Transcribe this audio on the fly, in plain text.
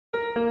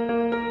Hello,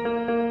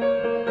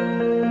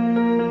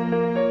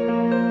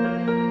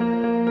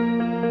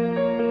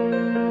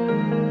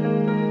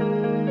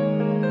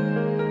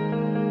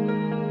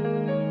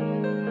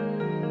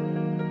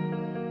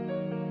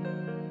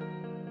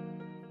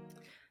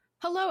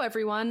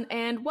 everyone,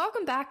 and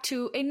welcome back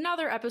to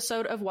another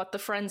episode of What the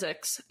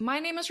Forensics. My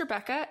name is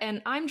Rebecca,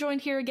 and I'm joined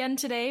here again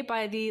today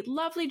by the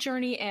lovely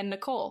Journey and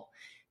Nicole.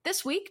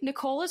 This week,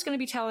 Nicole is going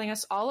to be telling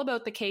us all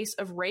about the case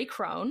of Ray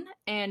Krone,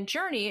 and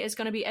Journey is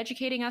going to be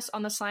educating us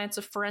on the science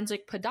of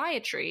forensic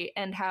podiatry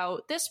and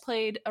how this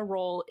played a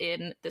role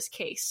in this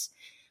case.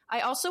 I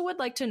also would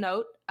like to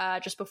note,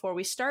 just before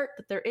we start,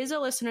 that there is a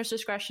listener's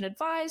discretion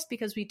advised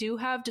because we do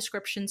have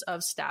descriptions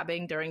of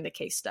stabbing during the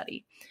case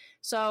study.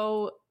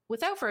 So,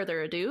 without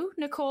further ado,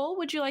 Nicole,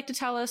 would you like to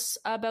tell us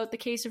about the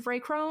case of Ray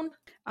Krone?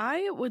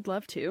 I would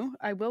love to.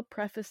 I will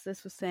preface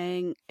this with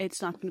saying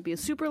it's not going to be a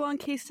super long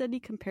case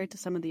study compared to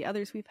some of the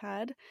others we've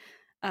had,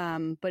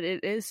 but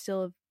it is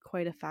still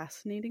quite a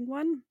fascinating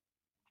one.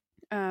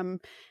 And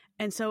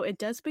so it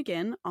does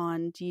begin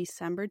on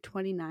December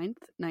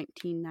 29th,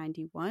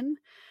 1991,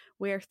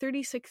 where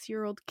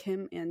 36-year-old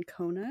Kim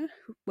Ancona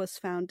was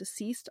found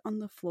deceased on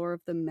the floor of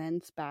the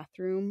men's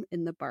bathroom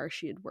in the bar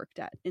she had worked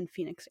at in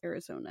Phoenix,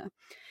 Arizona.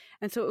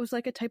 And so it was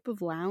like a type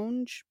of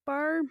lounge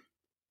bar.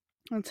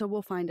 And so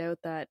we'll find out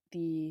that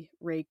the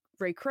Ray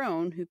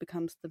Krone, who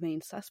becomes the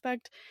main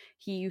suspect,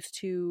 he used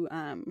to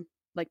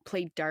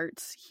play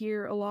darts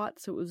here a lot.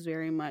 So it was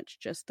very much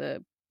just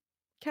a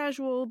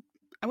casual,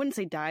 I wouldn't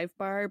say dive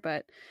bar,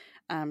 but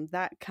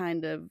that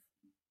kind of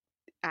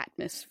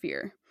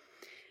atmosphere.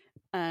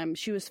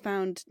 She was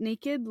found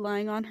naked,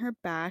 lying on her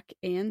back,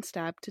 and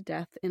stabbed to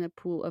death in a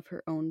pool of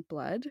her own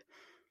blood.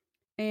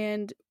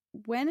 And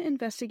when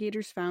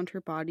investigators found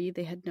her body,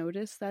 they had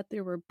noticed that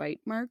there were bite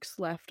marks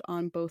left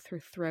on both her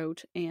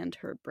throat and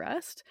her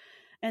breast.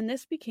 And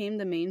this became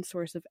the main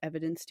source of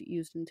evidence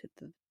used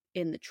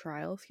in the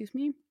trial.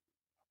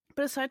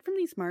 But aside from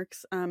these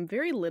marks,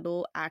 very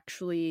little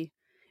actually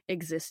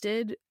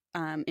existed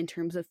in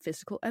terms of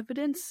physical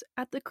evidence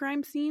at the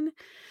crime scene.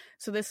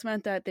 So this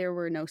meant that there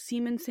were no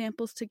semen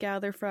samples to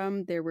gather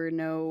from. There were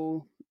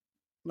no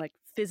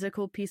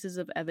physical pieces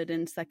of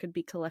evidence that could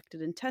be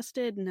collected and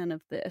tested. None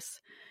of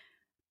this.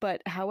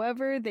 But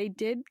however, they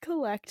did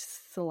collect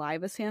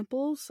saliva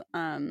samples.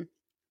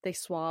 They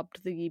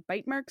swabbed the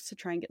bite marks to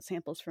try and get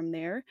samples from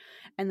there.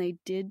 And they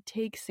did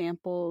take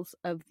samples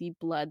of the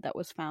blood that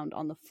was found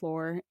on the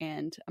floor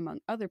and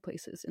among other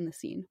places in the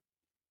scene.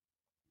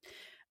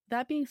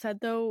 That being said,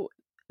 though,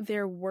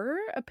 there were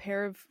a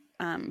pair of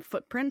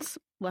footprints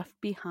left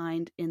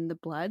behind in the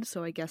blood.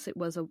 So I guess it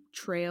was a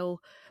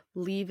trail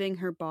leaving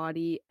her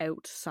body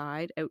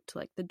outside, out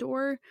to the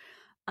door.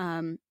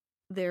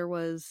 There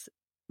were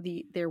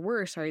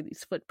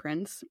these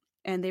footprints,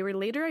 and they were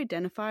later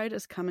identified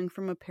as coming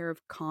from a pair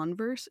of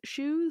Converse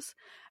shoes,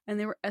 and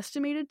they were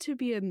estimated to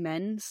be a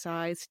men's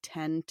size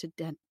 10 to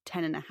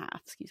 10 and a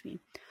half,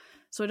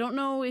 So I don't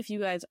know if you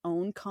guys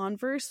own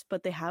Converse,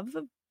 but they have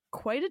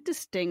quite a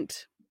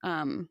distinct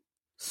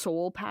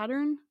sole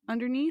pattern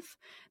underneath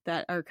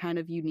that are kind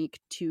of unique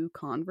to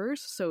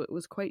Converse, so it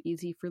was quite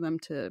easy for them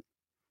to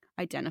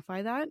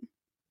identify that.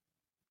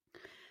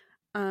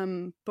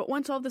 But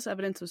once all this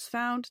evidence was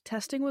found,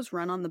 testing was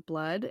run on the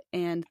blood,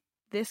 and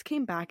this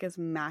came back as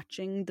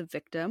matching the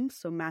victim,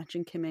 so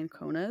matching Kim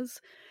Ancona's.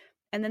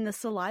 And then the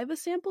saliva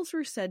samples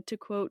were said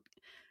to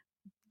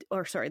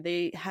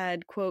they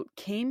had, quote,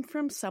 came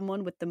from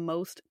someone with the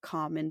most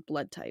common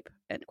blood type,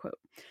 end quote.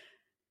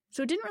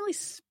 So it didn't really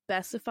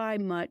specify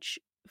much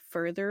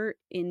further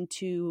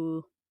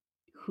into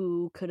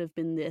who could have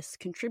been this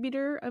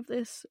contributor of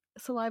this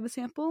saliva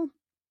sample,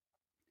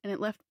 and it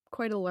left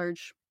quite a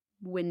large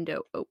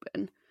window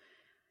open.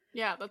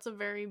 Yeah, that's a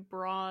very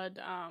broad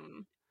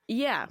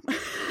Yeah.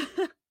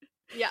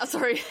 Yeah,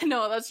 sorry.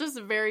 No, that's just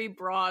very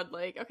broad.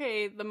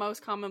 Okay, the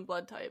most common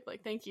blood type.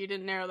 Thank you. You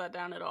didn't narrow that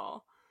down at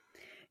all.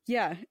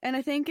 Yeah, and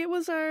I think it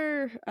was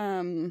our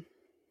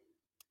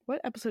what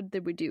episode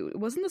did we do? It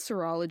wasn't the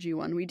serology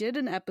one. We did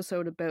an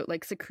episode about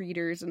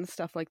secretors and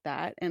stuff like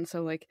that. And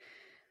so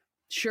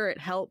sure, it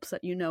helps that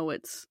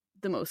it's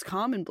the most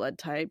common blood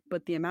type,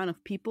 but the amount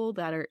of people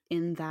that are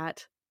in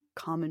that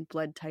common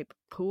blood type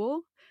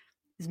pool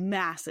is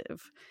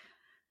massive.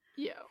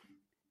 Yeah.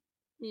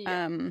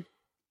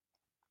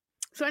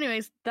 So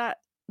anyways,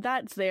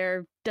 that's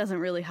there, doesn't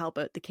really help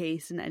out the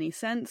case in any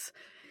sense.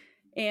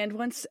 And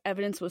once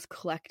evidence was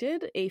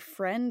collected, a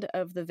friend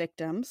of the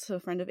victims, so a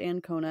friend of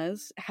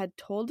Ancona's, had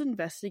told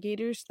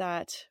investigators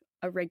that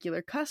a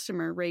regular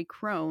customer, Ray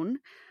Krone,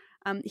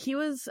 he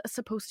was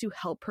supposed to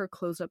help her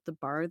close up the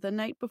bar the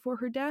night before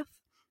her death.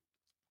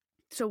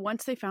 So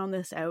once they found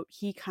this out,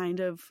 he kind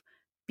of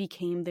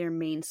became their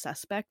main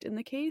suspect in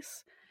the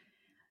case.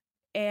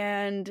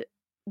 And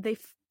they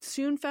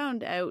soon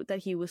found out that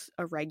he was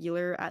a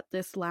regular at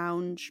this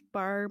lounge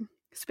bar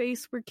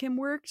space where Kim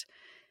worked.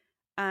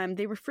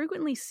 They were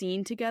frequently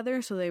seen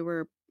together, so they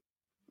were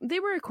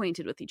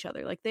acquainted with each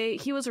other.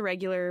 He was a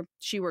regular,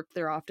 she worked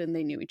there often,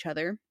 they knew each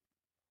other.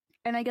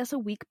 And I guess a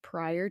week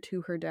prior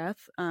to her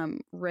death,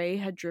 Ray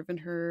had driven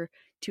her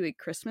to a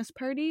Christmas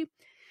party.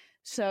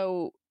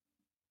 So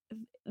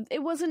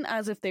it wasn't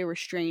as if they were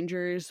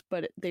strangers,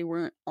 but they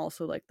weren't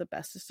also like the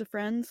bestest of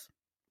friends.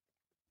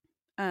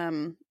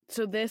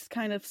 So this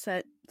kind of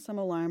set some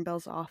alarm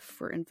bells off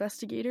for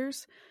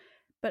investigators.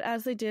 But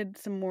as they did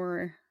some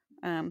more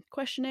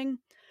questioning,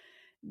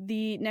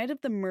 the night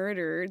of the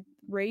murder,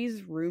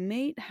 Ray's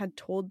roommate had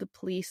told the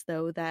police,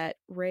 though, that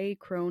Ray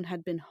Krone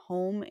had been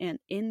home and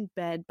in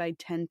bed by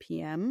 10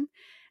 p.m.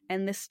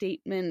 And this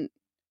statement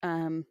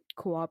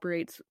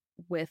corroborates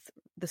with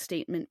the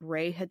statement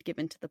Ray had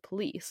given to the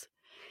police.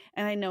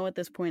 And I know at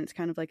this point it's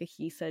kind of like a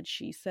he said,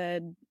 she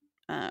said.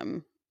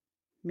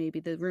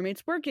 Maybe the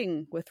roommate's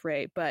working with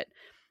Ray, but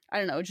I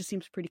don't know. It just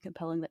seems pretty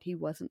compelling that he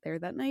wasn't there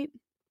that night.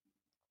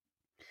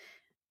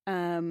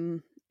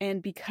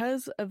 And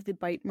because of the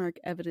bite mark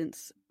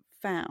evidence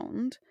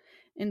found,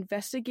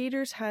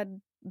 investigators had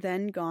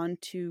then gone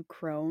to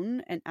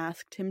Krone and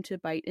asked him to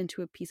bite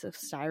into a piece of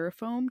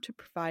styrofoam to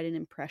provide an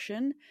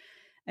impression.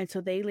 And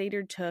so they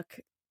later took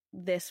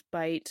this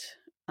bite,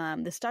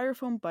 the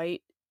styrofoam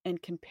bite,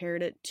 and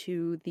compared it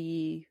to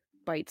the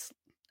bites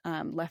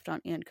left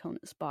on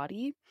Ancona's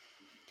body.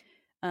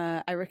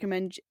 I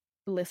recommend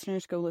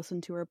listeners go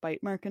listen to our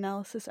bite mark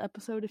analysis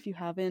episode if you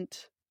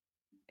haven't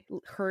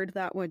heard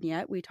that one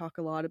yet. We talk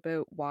a lot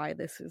about why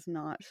this is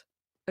not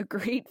a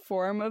great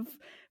form of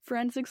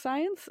forensic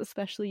science,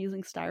 especially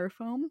using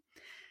styrofoam.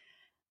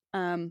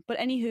 But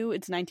anywho,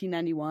 it's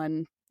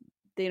 1991.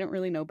 They don't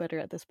really know better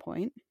at this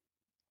point.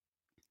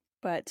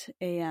 But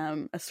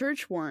a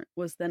search warrant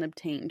was then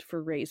obtained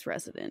for Ray's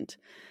residence.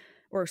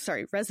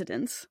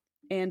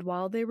 And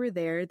while they were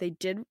there, they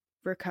did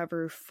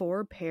recover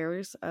 4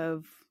 pairs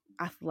of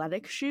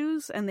athletic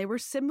shoes, and they were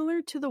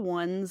similar to the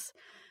ones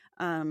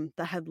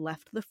that had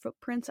left the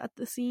footprints at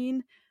the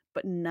scene,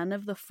 but none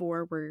of the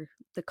 4 were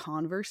the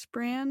Converse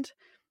brand,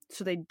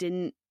 so they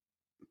didn't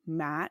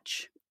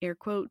match, air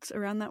quotes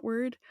around that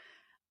word,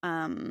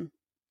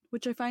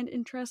 which I find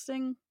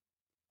interesting.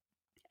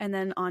 And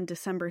then on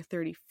December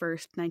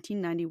 31st,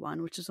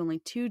 1991, which is only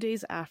 2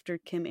 days after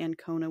Kim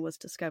Ancona was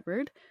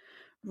discovered,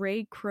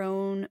 Ray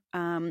Krone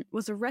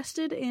was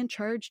arrested and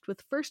charged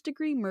with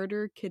first-degree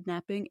murder,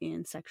 kidnapping,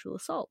 and sexual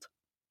assault.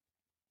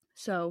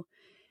 So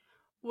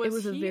it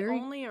was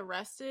only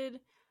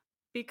arrested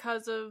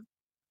because of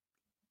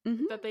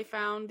that they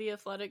found the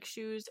athletic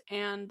shoes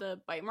and the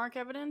bite mark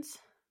evidence?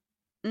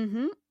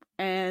 Mm-hmm.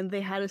 And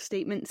they had a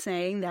statement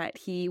saying that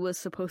he was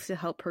supposed to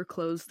help her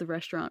close the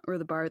restaurant or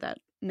the bar that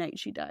night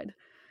she died.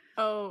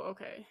 Oh,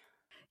 okay.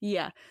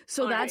 Yeah.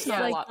 So that's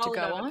not a lot to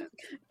go on.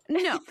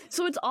 No.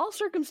 So it's all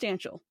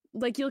circumstantial.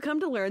 Like, you'll come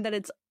to learn that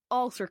it's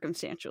all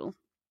circumstantial.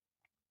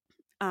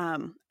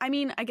 I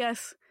mean, I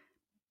guess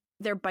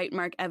their bite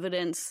mark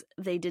evidence,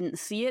 they didn't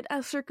see it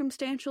as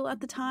circumstantial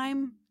at the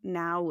time.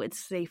 Now it's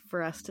safe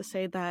for us to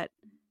say that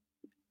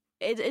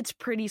it's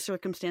pretty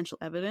circumstantial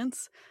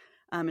evidence.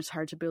 It's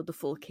hard to build the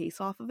full case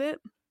off of it.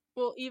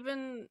 Well,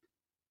 even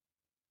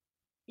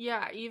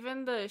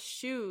the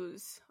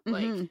shoes,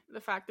 like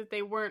the fact that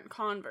they weren't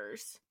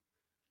Converse,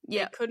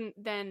 they couldn't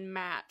then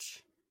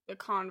match the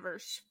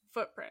Converse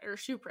footprint or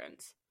shoe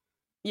prints.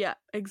 Yeah,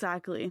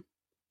 exactly.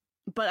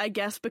 But I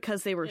guess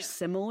because they were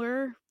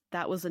similar,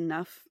 that was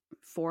enough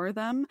for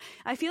them.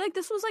 I feel like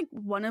this was like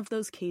one of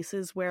those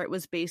cases where it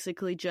was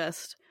basically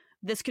just,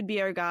 this could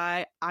be our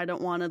guy. I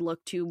don't want to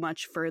look too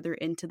much further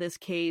into this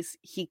case.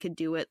 He could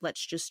do it.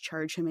 Let's just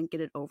charge him and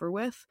get it over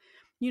with.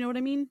 You know what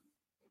I mean?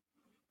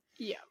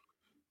 Yeah,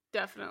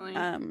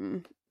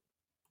 definitely.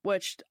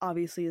 Which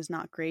obviously is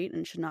not great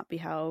and should not be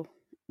how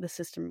the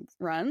system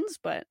runs,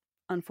 but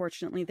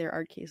unfortunately there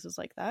are cases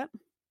like that.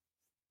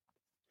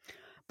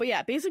 But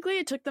yeah, basically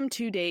it took them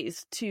 2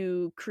 days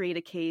to create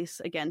a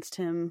case against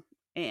him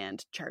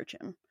and charge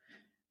him,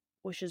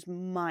 which is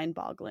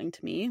mind-boggling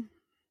to me.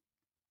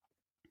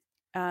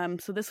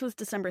 So this was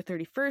December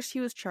 31st, he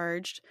was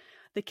charged.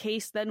 The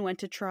case then went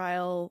to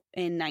trial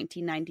in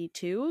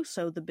 1992,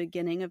 so the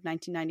beginning of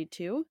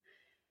 1992.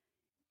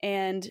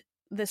 And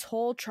this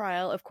whole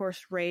trial, of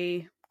course,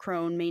 Ray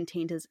Krone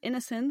maintained his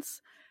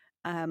innocence.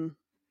 A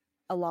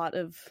lot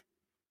of,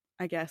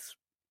 I guess,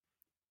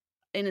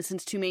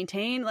 innocence to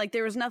maintain. Like,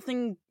 there was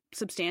nothing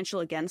substantial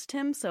against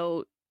him,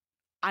 so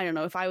I don't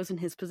know. If I was in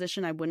his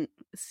position, I wouldn't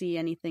see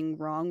anything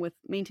wrong with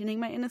maintaining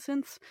my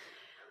innocence.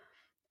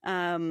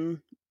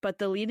 But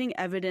the leading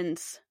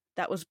evidence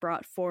that was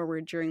brought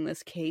forward during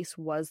this case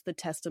was the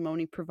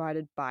testimony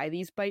provided by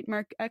these bite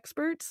mark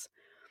experts.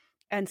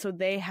 And so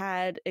they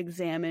had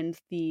examined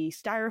the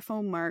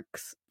styrofoam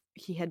marks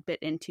he had bit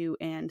into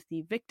and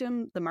the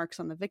marks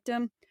on the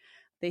victim.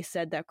 They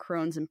said that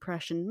Krone's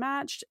impression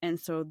matched, and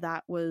so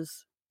that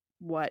was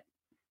what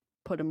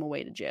put him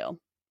away to jail.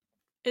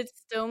 It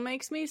still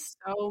makes me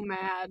so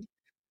mad.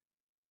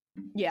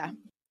 Yeah.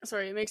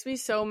 Sorry, it makes me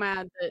so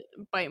mad that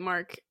bite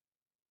mark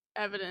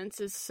evidence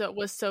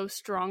was so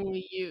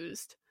strongly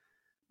used.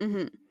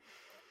 Mm-hmm.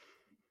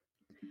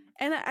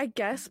 And I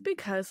guess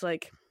because,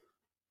 like,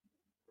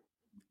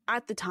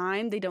 at the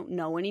time, they don't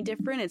know any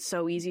different. It's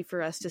so easy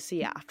for us to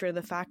see after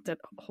the fact that,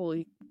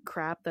 holy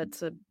crap,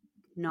 that's a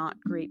not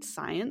great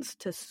science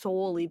to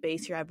solely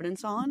base your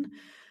evidence on.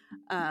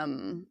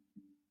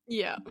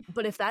 Yeah.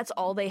 But if that's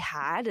all they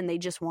had and they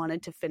just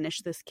wanted to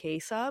finish this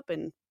case up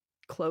and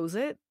close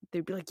it,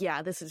 they'd be like,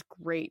 yeah, this is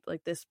great.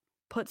 Like, this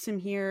puts him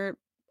here,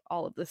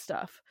 all of this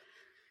stuff.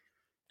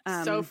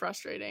 So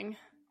frustrating.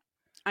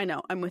 I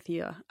know. I'm with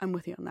you. I'm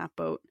with you on that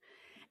boat.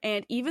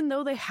 And even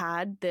though they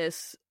had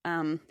this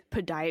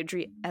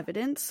podiatry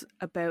evidence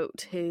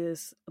about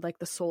his, like,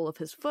 the sole of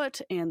his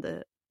foot and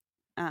the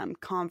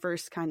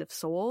converse kind of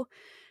sole,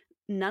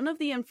 none of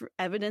the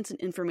evidence and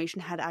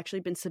information had actually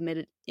been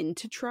submitted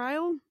into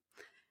trial.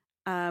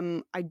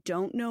 I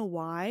don't know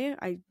why.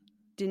 I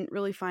didn't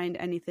really find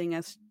anything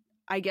as,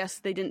 I guess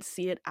they didn't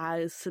see it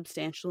as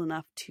substantial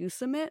enough to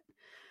submit.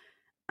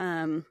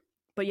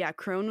 But yeah,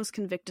 Krone was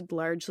convicted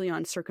largely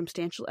on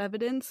circumstantial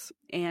evidence,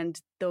 and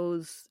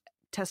those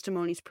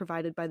testimonies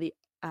provided by the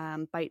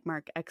bite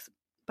mark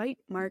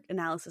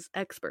analysis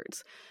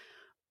experts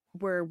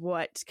were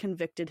what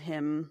convicted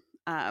him.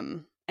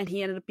 And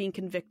he ended up being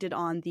convicted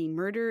on the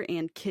murder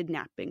and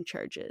kidnapping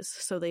charges.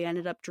 So they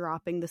ended up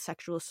dropping the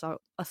sexual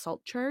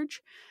assault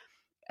charge.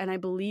 And I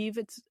believe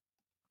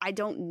I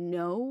don't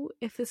know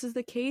if this is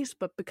the case,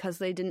 but because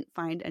they didn't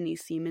find any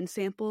semen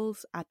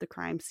samples at the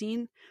crime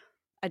scene,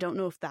 I don't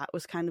know if that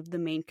was kind of the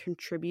main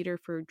contributor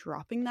for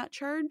dropping that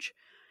charge.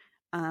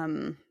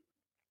 But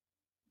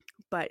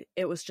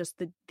it was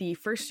just the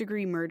first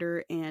degree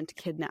murder and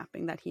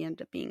kidnapping that he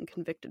ended up being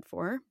convicted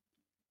for.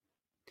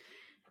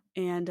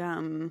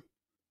 And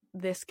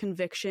this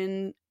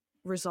conviction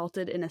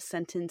resulted in a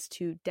sentence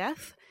to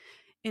death,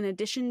 in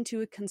addition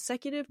to a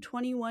consecutive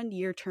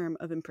 21-year term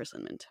of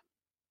imprisonment.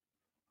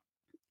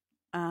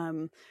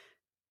 I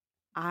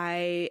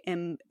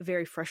am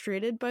very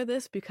frustrated by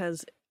this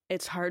because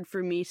it's hard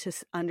for me to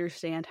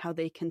understand how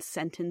they can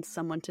sentence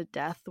someone to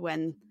death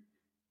when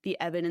the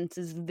evidence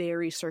is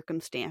very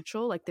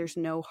circumstantial. Like, there's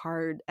no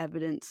hard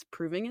evidence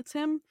proving it's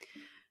him.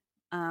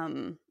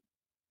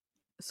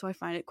 So I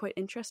find it quite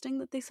interesting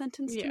that they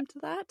sentenced him to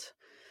that.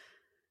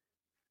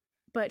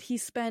 But he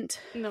spent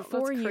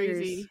 4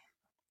 years,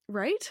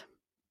 right?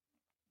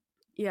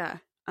 Yeah.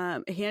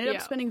 He ended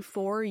up spending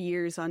 4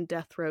 years on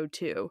death row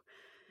too.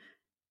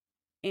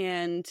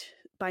 And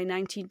by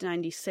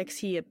 1996,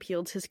 he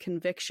appealed his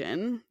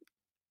conviction.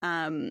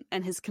 And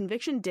his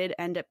conviction did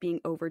end up being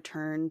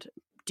overturned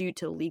due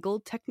to legal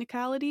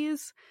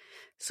technicalities.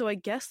 So I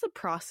guess the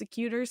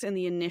prosecutors in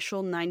the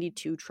initial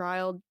 92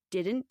 trial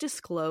didn't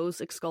disclose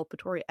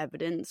exculpatory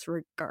evidence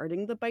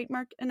regarding the bite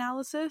mark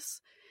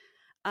analysis.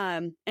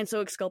 And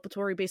so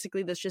exculpatory,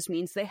 basically, this just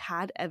means they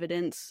had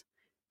evidence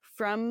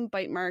from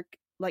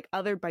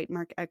other bite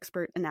mark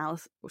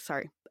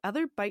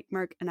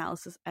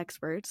analysis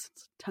experts,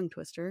 it's a tongue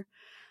twister,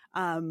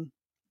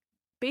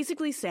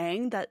 basically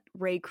saying that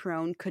Ray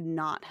Krone could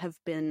not have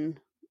been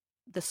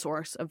the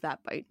source of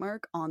that bite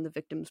mark on the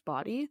victim's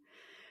body.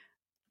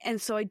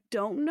 And so I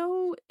don't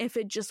know if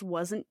it just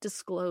wasn't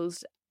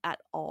disclosed at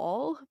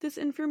all, this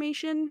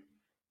information,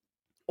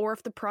 or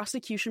if the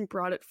prosecution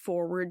brought it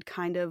forward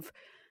kind of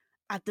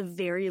at the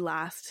very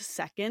last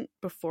second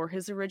before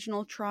his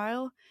original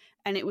trial,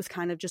 and it was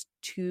kind of just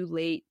too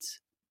late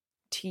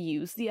to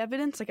use the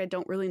evidence. Like, I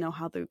don't really know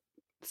how the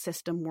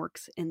system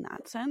works in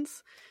that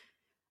sense.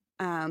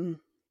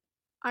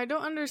 I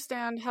don't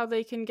understand how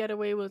they can get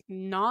away with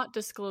not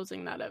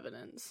disclosing that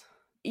evidence.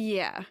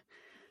 Yeah,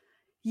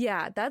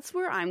 that's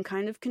where I'm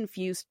kind of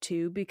confused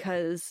too,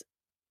 because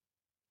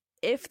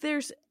if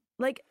there's,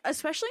 like,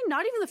 especially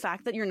not even the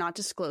fact that you're not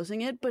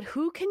disclosing it, but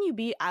who can you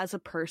be as a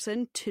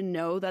person to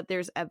know that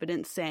there's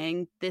evidence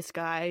saying this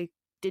guy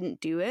didn't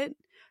do it,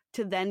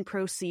 to then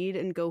proceed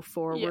and go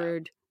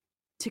forward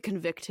to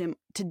convict him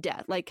to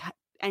death, like,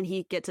 and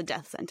he gets a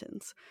death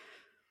sentence,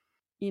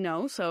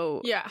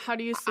 so yeah, how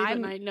do you sleep at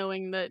night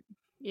knowing that?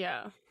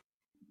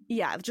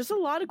 Just a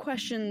lot of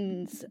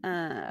questions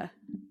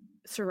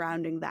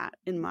surrounding that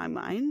in my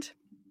mind.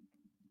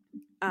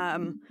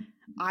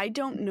 I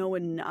don't know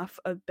enough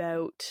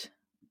about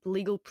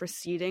legal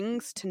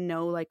proceedings to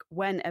know, like,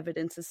 when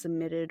evidence is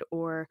submitted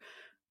or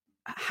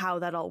how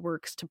that all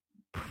works to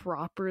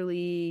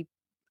properly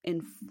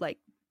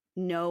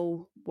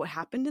know what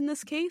happened in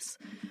this case.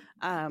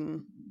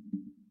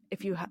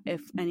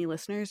 If any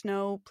listeners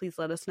know, please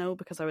let us know,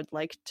 because I would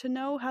like to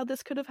know how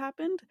this could have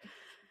happened.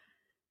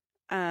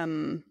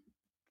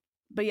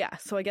 But yeah,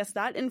 so I guess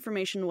that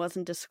information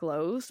wasn't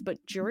disclosed,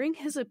 but during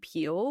his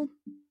appeal,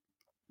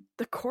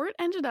 the court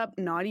ended up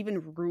not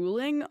even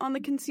ruling on the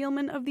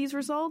concealment of these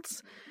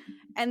results.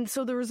 And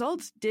so the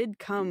results did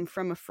come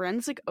from a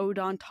forensic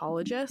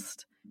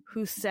odontologist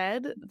who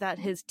said that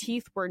his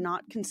teeth were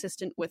not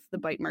consistent with the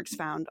bite marks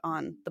found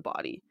on the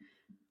body.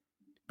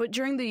 But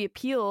during the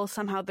appeal,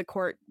 somehow the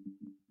court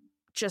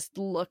just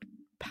looked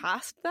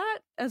past that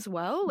as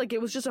well. Like,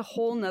 it was just a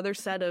whole nother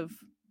set of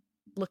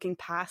looking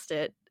past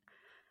it.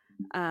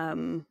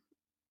 But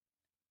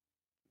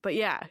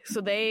yeah,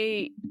 so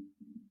they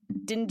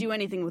didn't do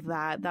anything with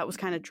that. That was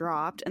kind of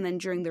dropped. And then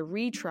during the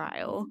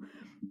retrial,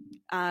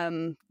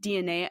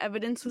 DNA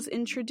evidence was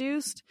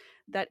introduced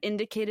that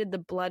indicated the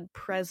blood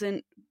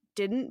present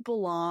didn't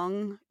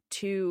belong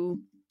to...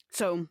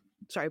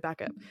 Sorry,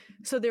 back up.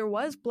 So there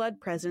was blood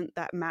present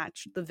that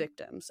matched the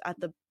victims at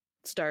the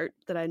start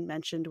that I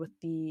mentioned with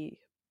the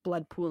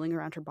blood pooling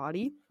around her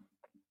body.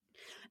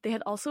 They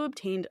had also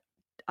obtained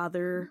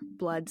other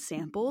blood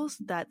samples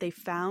that they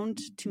found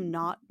to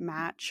not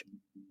match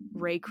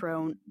Ray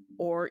Krone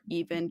or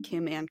even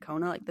Kim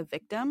Ancona, like the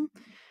victim.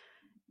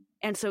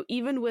 And so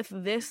even with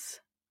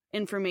this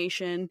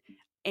information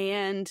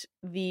and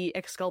the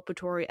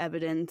exculpatory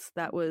evidence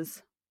that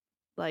was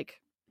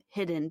like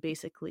hidden,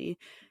 basically,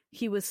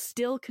 he was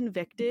still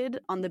convicted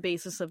on the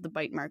basis of the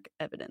bite mark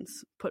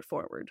evidence put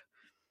forward.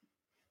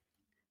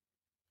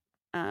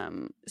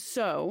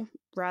 So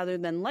rather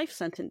than life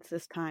sentence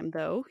this time,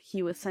 though,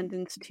 he was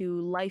sentenced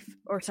to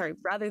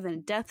rather than a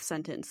death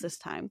sentence this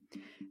time,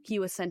 he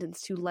was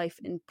sentenced to life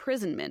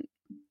imprisonment.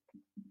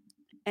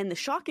 And the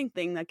shocking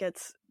thing that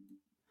gets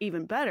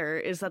even better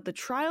is that the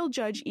trial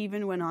judge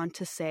even went on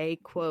to say,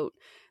 quote,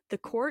 "The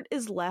court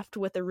is left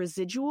with a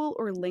residual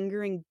or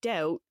lingering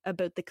doubt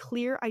about the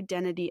clear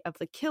identity of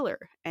the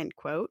killer," end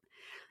quote.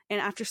 And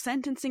after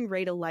sentencing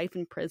Ray to life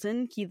in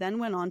prison, he then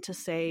went on to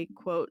say,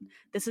 quote,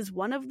 "This is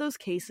one of those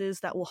cases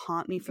that will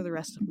haunt me for the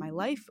rest of my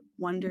life,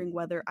 wondering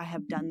whether I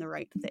have done the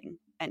right thing,"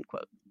 end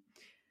quote.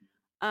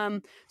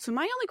 So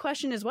my only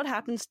question is, what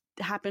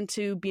happened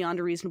to beyond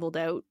a reasonable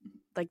doubt?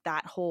 Like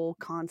that whole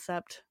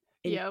concept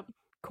in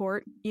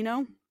court, you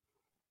know?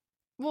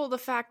 Well, the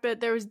fact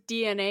that there was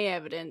DNA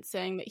evidence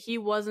saying that he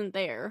wasn't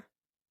there,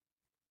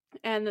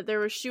 and that there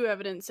was shoe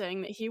evidence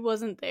saying that he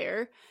wasn't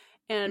there,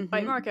 and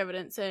bite mark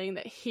evidence saying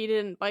that he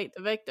didn't bite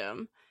the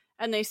victim,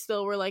 and they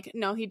still were like,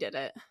 no, he did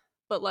it.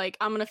 But, like,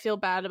 I'm gonna feel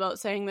bad about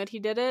saying that he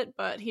did it,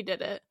 but he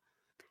did it.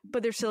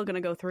 But they're still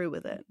gonna go through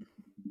with it.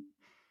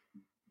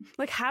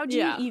 Like, how do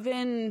you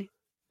even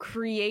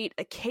create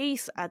a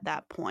case at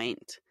that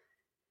point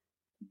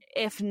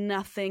if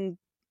nothing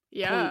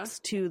points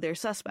to their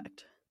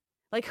suspect?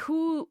 Like,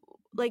 who,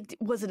 like,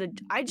 was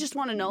it I just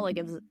want to know, like,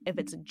 if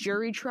it's a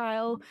jury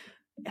trial,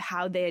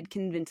 how they had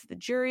convinced the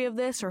jury of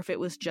this, or if it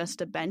was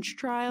just a bench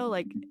trial,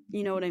 like,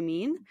 you know what I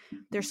mean?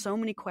 There's so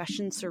many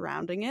questions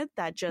surrounding it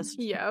that just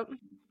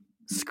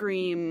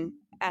scream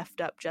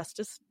effed up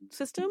justice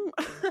system.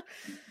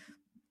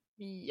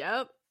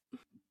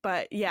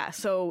 But yeah,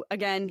 so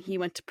again, he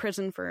went to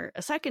prison for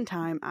a second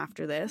time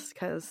after this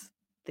because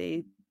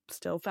they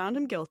still found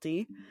him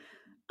guilty.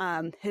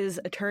 His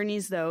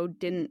attorneys, though,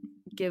 didn't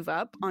give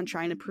up on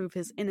trying to prove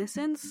his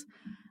innocence.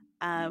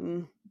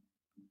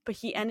 But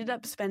he ended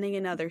up spending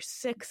another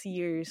 6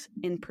 years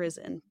in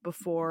prison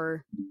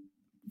before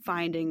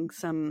finding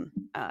some,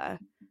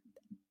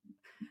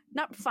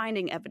 not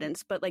finding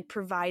evidence, but like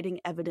providing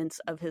evidence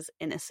of his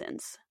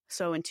innocence.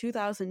 So in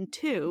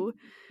 2002,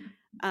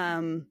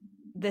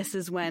 this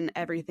is when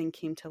everything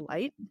came to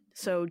light.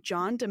 So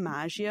John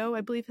DiMaggio,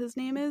 I believe his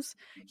name is,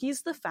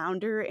 he's the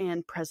founder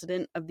and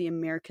president of the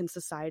American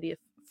Society of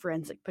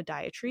Forensic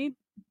Podiatry.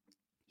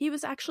 He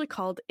was actually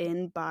called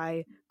in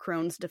by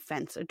Krone's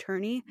defense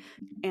attorney,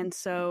 and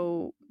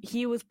so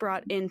he was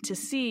brought in to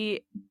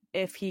see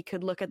if he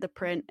could look at the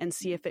print and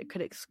see if it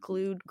could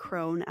exclude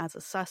Krone as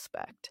a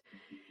suspect.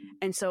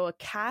 And so a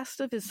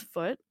cast of his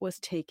foot was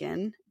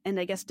taken, and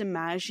I guess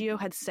DiMaggio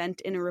had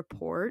sent in a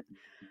report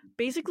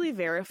basically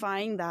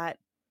verifying that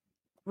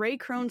Ray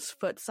Krone's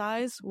foot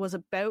size was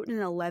about an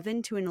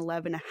 11 to an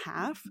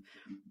 11.5.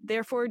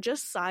 Therefore,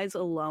 just size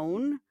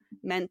alone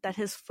meant that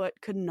his foot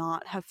could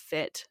not have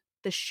fit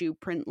the shoe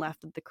print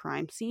left at the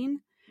crime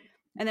scene.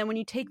 And then when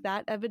you take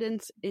that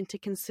evidence into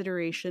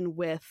consideration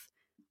with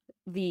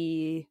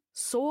the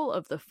sole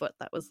of the foot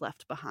that was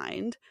left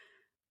behind,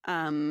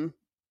 the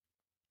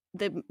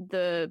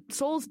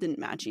soles didn't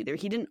match either.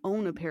 He didn't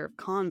own a pair of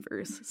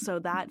Converse, so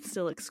that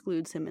still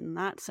excludes him in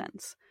that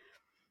sense.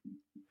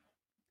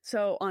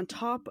 So on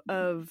top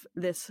of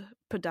this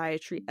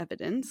podiatry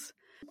evidence,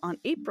 on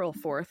April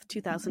 4th,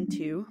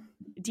 2002,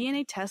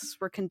 DNA tests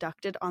were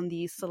conducted on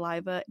the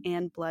saliva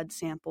and blood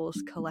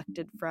samples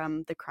collected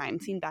from the crime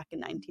scene back in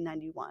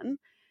 1991.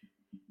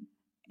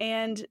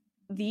 And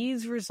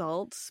these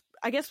results,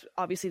 I guess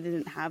obviously they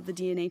didn't have the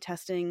DNA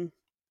testing,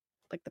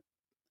 like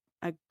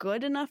a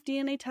good enough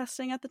DNA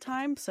testing at the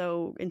time.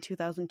 So in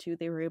 2002,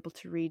 they were able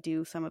to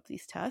redo some of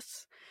these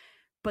tests.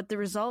 But the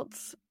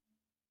results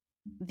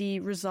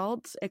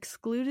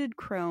excluded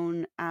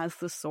Krone as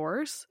the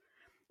source.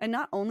 And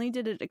not only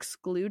did it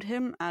exclude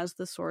him as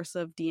the source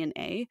of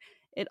DNA,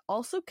 it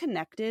also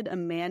connected a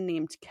man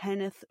named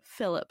Kenneth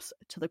Phillips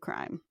to the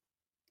crime.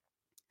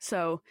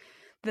 So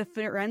the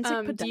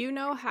forensic... do you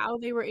know how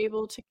they were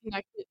able to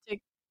connect it to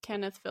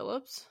Kenneth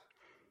Phillips?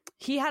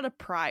 He had a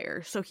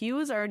prior, so he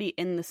was already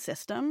in the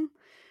system.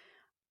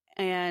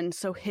 And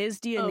so his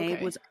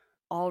DNA was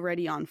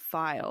already on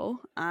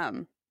file.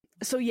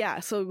 So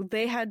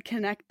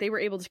they were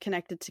able to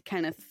connect it to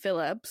Kenneth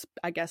Phillips,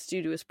 I guess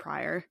due to his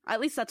prior.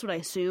 At least that's what I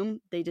assume.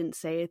 They didn't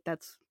say it.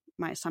 That's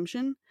my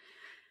assumption.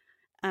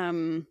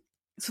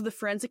 So the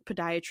forensic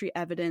podiatry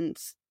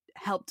evidence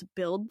helped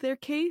build their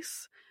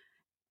case,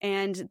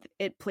 and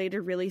it played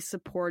a really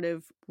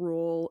supportive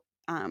role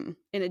in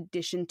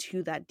addition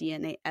to that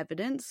DNA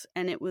evidence.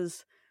 And it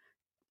was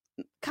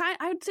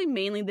I would say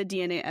mainly the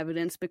DNA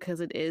evidence because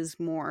it is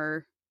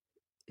more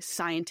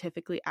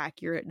scientifically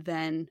accurate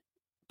than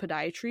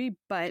podiatry,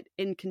 but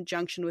in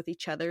conjunction with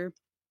each other,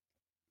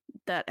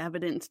 that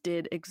evidence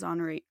did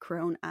exonerate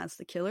Krone as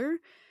the killer,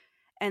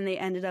 and they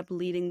ended up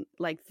leading,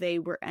 like, they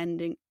were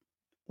ending,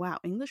 wow,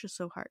 English is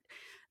so hard.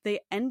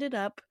 They ended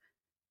up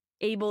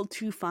able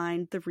to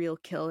find the real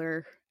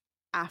killer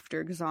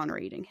after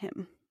exonerating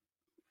him.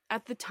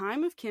 At the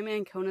time of Kim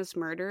Ancona's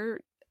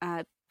murder,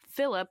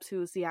 Phillips, who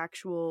was the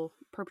actual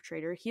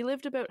perpetrator, he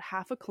lived about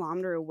half a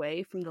kilometer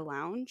away from the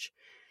lounge.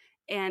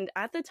 And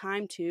at the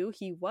time, too,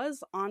 he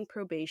was on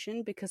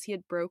probation because he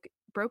had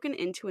broken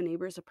into a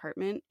neighbor's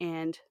apartment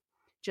and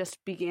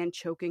just began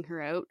choking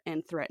her out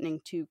and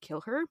threatening to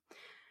kill her.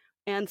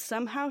 And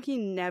somehow he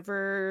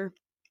never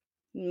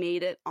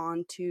made it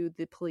onto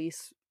the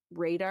police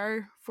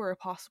radar for a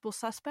possible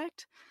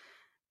suspect,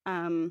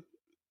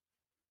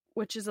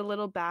 which is a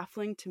little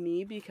baffling to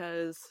me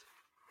because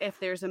if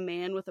there's a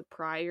man with a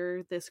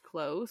prior this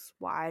close,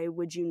 why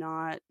would you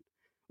not,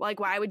 like,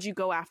 why would you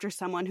go after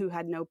someone who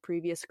had no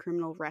previous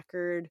criminal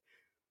record?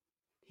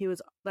 He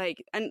was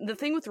like, and the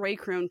thing with Ray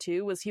Krone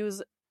too was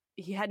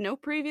he had no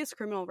previous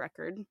criminal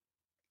record.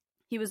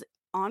 He was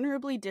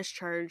honorably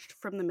discharged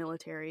from the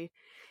military,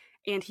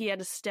 and he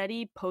had a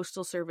steady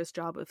postal service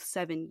job of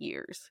 7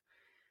 years.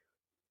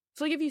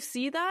 So, like, if you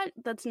see that,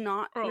 that's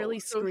not really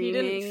screaming.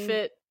 So he didn't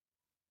fit.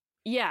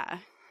 Yeah.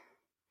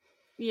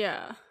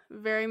 Yeah.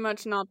 Very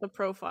much not the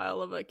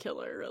profile of a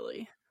killer,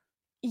 really.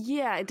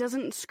 Yeah, it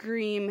doesn't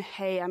scream,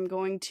 hey, I'm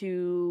going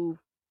to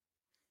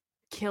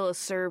kill a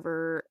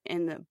server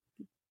in the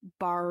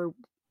bar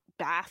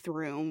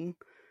bathroom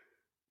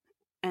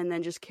and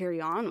then just carry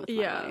on with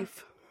my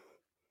life.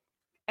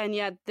 And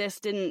yet this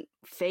didn't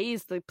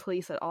faze the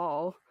police at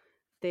all.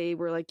 They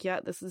were like, yeah,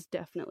 this is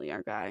definitely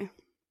our guy.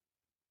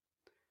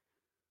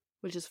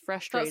 Which is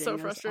frustrating. That's so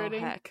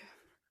frustrating. Heck.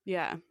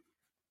 Yeah.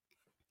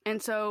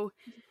 And so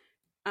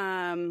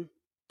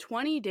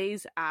 20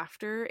 days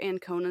after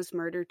Ancona's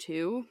murder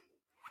too,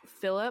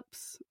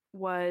 Phillips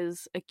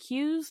was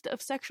accused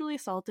of sexually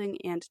assaulting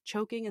and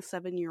choking a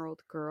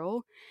 7-year-old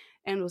girl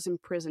and was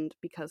imprisoned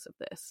because of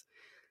this.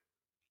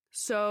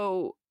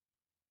 So,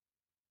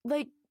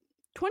 like,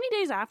 20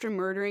 days after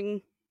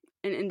murdering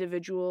an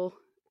individual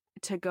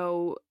to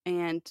go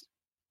and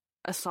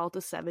assault a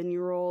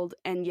 7-year-old,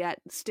 and yet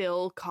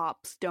still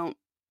cops don't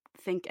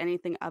think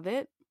anything of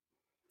it,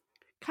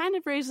 kind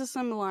of raises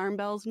some alarm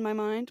bells in my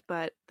mind,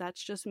 but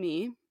that's just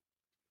me.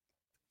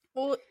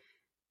 Well,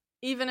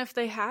 even if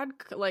they had,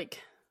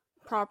 like,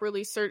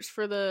 properly searched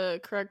for the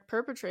correct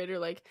perpetrator,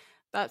 like,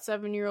 that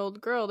 7-year-old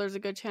girl, there's a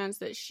good chance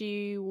that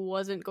she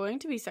wasn't going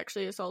to be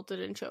sexually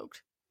assaulted and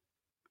choked.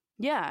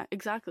 Yeah,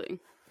 exactly.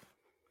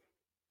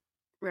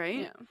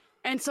 Right? Yeah.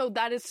 And so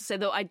that is to say,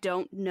 though, I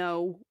don't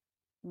know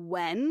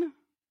when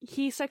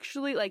he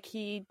sexually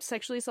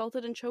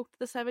assaulted and choked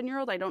the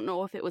 7-year-old. I don't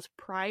know if it was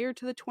prior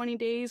to the 20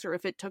 days or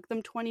if it took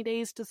them 20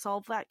 days to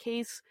solve that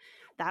case.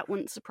 That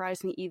wouldn't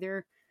surprise me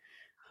either.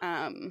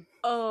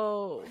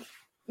 Oh.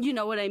 You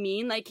know what I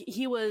mean? Like,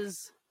 he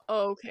was...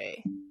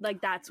 Okay. Like,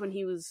 that's when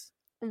he was...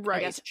 Right.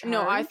 I guess,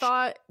 no, I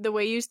thought the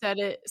way you said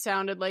it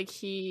sounded like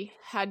he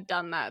had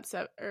done that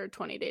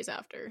 20 days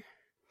after.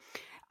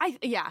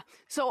 Yeah.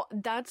 So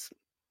that's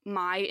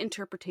my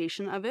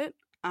interpretation of it.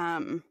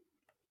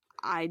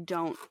 I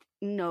don't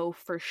know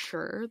for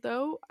sure,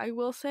 though, I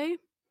will say.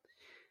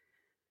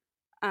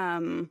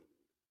 Yeah,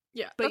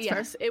 but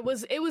yes, fair. It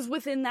was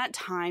within that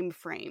time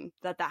frame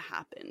that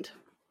happened.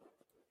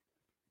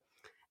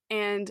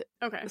 And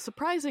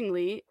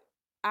surprisingly,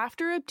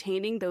 after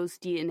obtaining those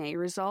DNA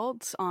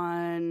results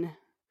on,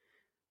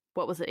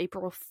 what was it,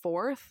 April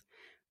 4th,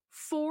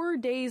 4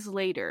 days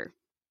later,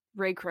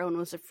 Ray Krone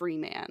was a free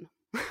man.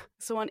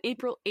 So on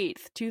April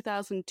 8th,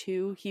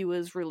 2002, he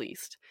was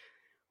released.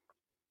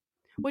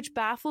 Which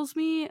baffles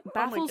me.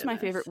 Baffles my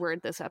favorite word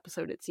this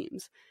episode, it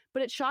seems.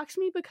 But it shocks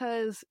me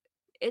because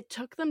it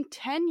took them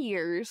 10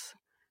 years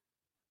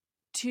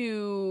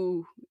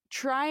to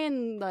try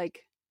and,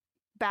 like,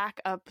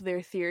 back up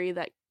their theory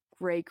that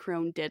Ray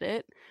Krone did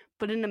it.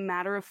 But in a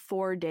matter of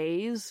 4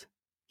 days,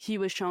 he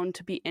was shown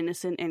to be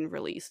innocent and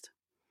released.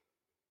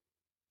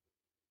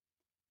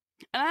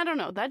 And I don't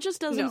know, that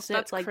just doesn't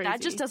sit, like, crazy.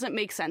 That just doesn't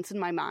make sense in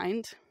my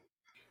mind.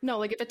 No,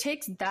 like, if it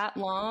takes that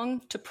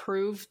long to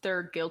prove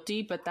they're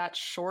guilty, but that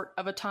short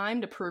of a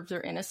time to prove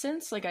their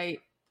innocence, like, I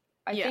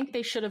think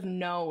they should have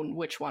known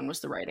which one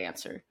was the right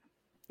answer.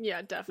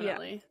 Yeah,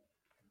 definitely.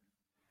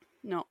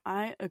 Yeah. No,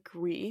 I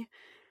agree.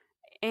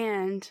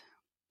 And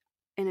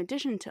in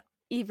addition to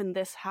even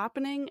this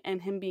happening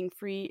and him being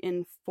free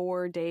in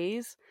 4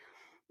 days,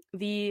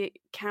 the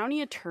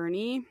county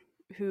attorney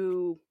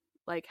who,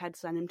 like, had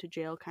sent him to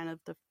jail kind of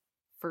the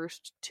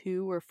first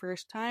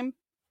time,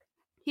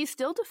 he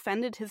still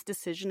defended his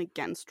decision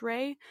against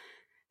Ray,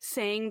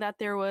 saying that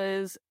there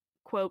was,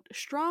 quote,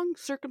 strong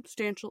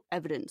circumstantial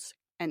evidence,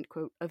 end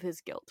quote, of his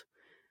guilt.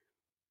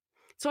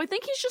 So I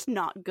think he's just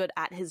not good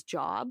at his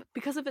job,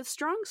 because if it's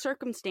strong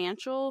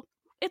circumstantial,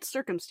 it's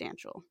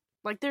circumstantial.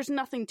 Like, there's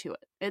nothing to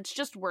it. It's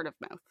just word of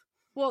mouth.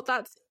 Well,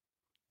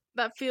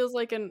 that feels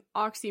like an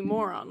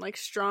oxymoron, like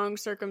strong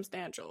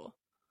circumstantial.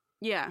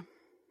 Yeah.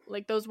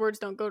 Like, those words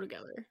don't go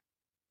together.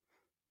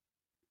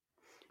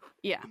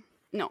 Yeah.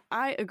 No,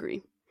 I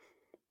agree.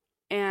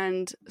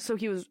 And so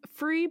he was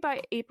free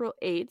by April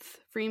 8th,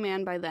 free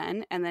man by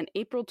then, and then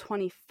April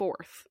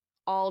 24th,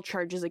 all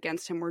charges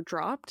against him were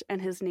dropped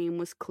and his name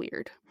was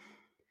cleared.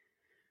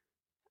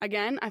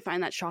 Again, I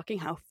find that shocking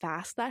how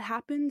fast that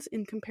happens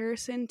in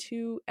comparison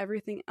to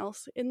everything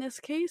else in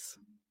this case.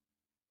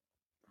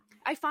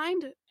 I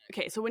find,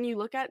 okay, so when you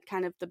look at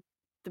kind of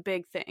the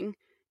big thing,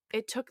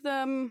 it took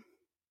them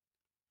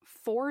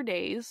 4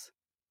 days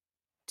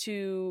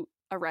to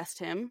arrest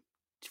him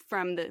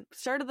from the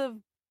start of the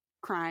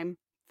crime,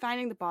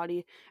 finding the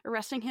body,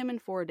 arresting him in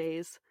 4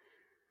 days,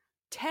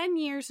 10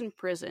 years in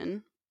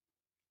prison,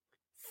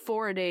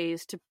 4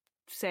 days to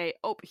say,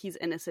 oh, he's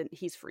innocent,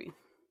 he's free.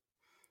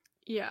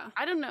 Yeah.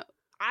 I don't know.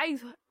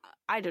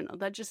 I don't know.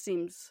 That just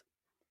seems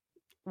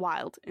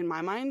wild in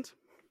my mind,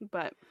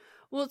 but...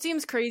 Well, it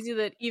seems crazy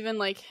that even,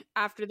 like,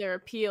 after their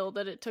appeal,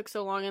 that it took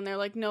so long, and they're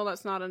like, no,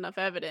 that's not enough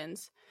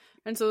evidence.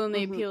 And so then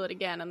they appeal it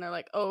again, and they're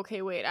like, oh,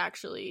 okay, wait,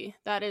 actually,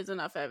 that is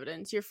enough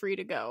evidence. You're free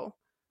to go.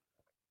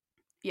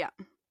 Yeah.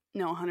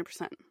 No,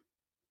 100%.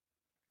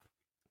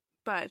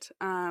 But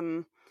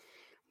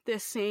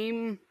this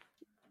same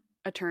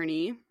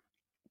attorney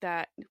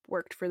that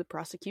worked for the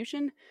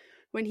prosecution,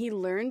 when he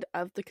learned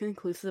of the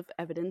conclusive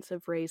evidence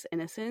of Ray's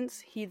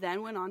innocence, he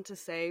then went on to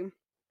say,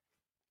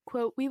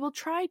 quote, we will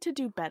try to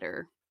do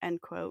better,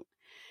 end quote.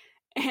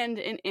 And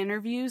in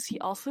interviews, he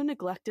also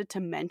neglected to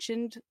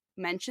mention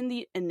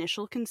the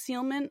initial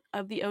concealment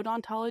of the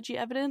odontology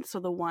evidence, so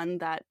the one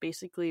that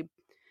basically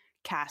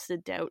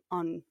casted doubt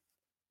on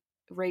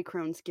Ray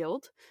Krone's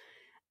guilt.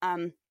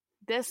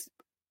 This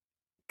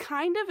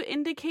kind of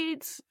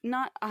indicates,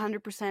 not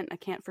 100%, I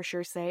can't for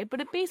sure say, but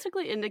it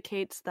basically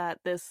indicates that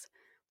this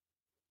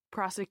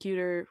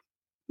prosecutor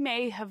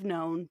may have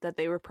known that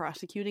they were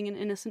prosecuting an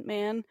innocent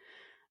man,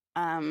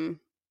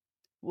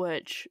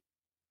 which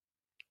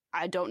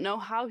I don't know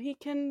how he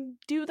can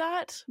do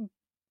that,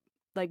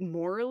 like,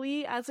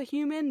 morally as a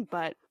human,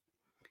 but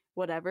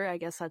whatever, I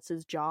guess that's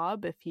his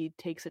job if he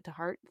takes it to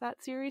heart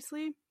that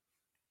seriously.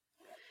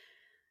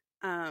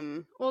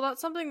 Well,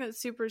 that's something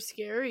that's super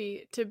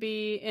scary to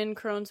be in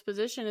Krone's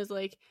position, is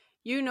like,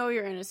 you know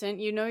you're innocent,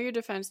 you know your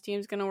defense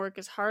team's going to work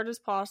as hard as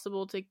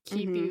possible to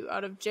keep you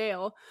out of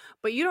jail,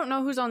 but you don't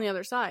know who's on the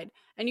other side,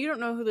 and you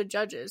don't know who the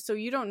judge is, so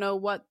you don't know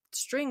what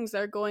strings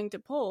they're going to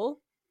pull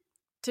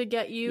to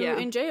get you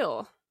in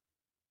jail.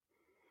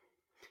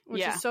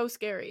 Which is so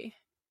scary.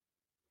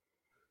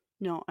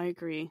 No, I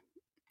agree.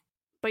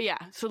 But yeah,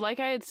 so like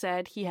I had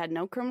said, he had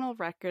no criminal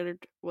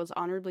record, was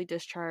honorably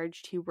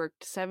discharged. He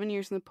worked 7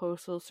 years in the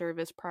Postal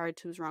Service prior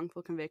to his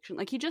wrongful conviction.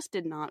 Like, he just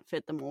did not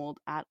fit the mold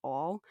at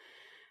all.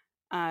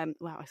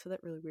 Wow, I said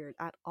that really weird.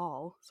 At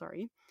all,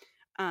 sorry.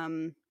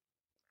 And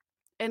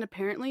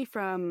apparently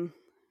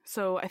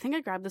so I think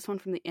I grabbed this one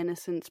from the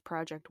Innocence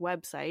Project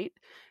website,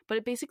 but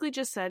it basically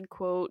just said,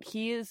 quote,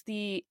 he is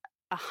the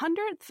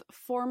 100th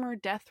former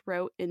death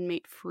row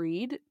inmate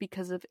freed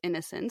because of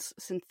innocence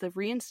since the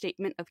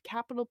reinstatement of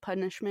capital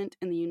punishment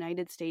in the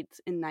United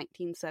States in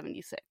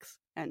 1976,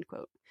 end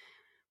quote.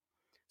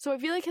 So I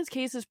feel like his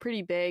case is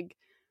pretty big,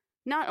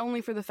 not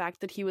only for the fact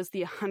that he was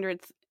the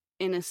 100th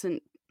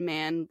innocent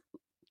man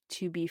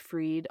to be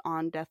freed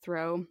on death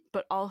row,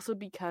 but also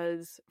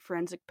because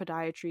forensic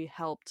podiatry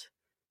helped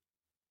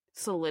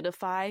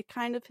solidify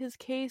kind of his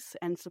case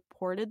and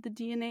supported the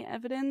DNA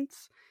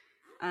evidence.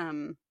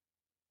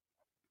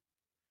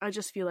 I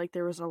just feel like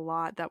there was a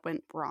lot that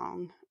went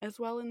wrong as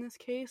well in this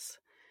case.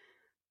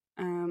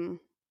 And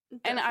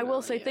I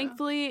will say,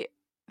 thankfully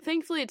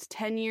it's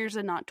 10 years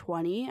and not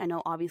 20. I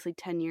know obviously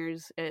 10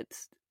 years,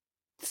 it's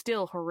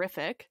still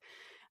horrific.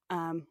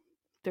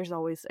 There's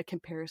always a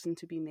comparison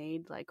to be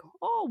made, like,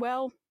 oh,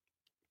 well,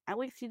 at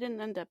least he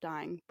didn't end up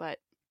dying. But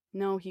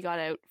no, he got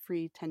out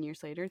free 10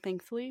 years later,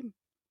 thankfully.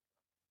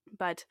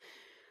 But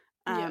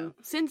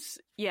since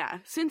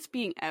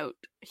being out,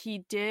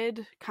 he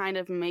did kind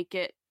of make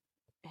it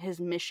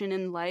his mission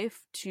in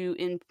life to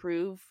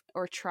improve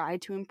or try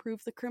to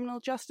improve the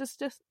criminal justice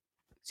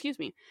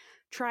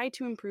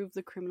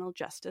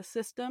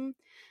system.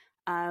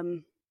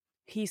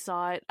 He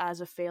saw it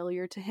as a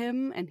failure to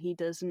him, and he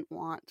doesn't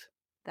want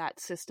that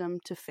system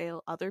to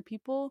fail other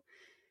people.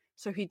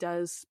 So he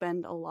does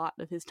spend a lot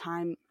of his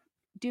time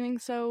doing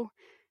so.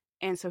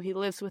 And so he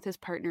lives with his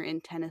partner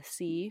in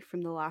Tennessee,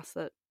 from the last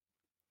that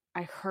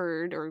I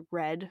heard or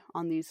read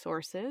on these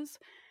sources.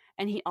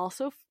 And he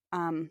also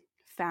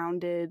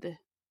founded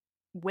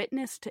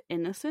Witness to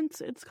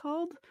Innocence, it's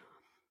called,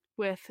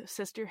 with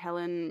Sister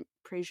Helen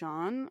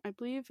Prejean, I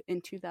believe,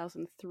 in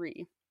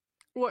 2003.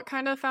 What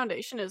kind of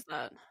foundation is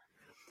that?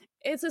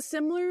 It's a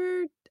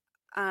similar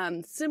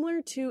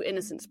to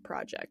Innocence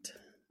Project,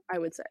 I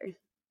would say.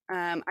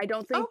 I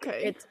don't think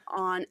Okay. it's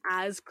on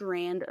as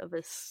grand of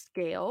a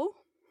scale,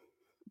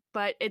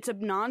 but it's a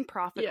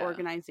nonprofit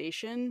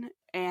organization,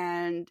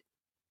 and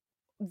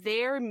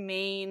their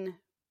main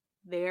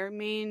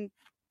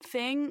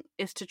thing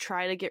is to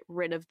try to get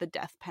rid of the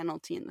death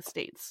penalty in the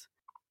States.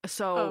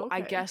 So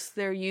I guess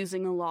they're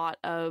using a lot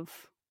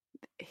of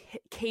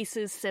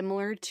cases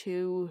similar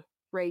to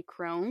Ray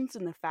Krone's,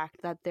 and the fact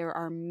that there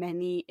are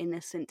many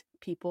innocent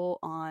people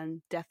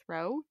on death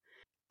row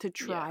to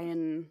try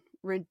and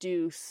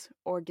reduce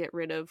or get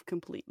rid of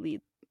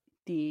completely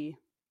the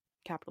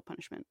capital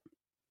punishment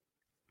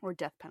or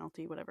death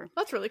penalty, whatever.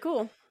 That's really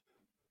cool.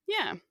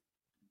 Yeah.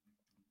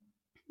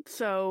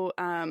 So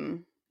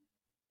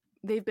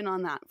they've been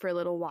on that for a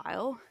little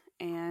while,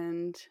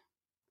 and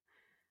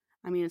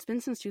I mean, it's been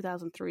since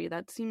 2003.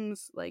 That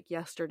seems like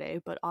yesterday,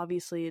 but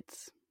obviously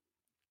it's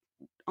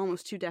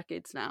almost 2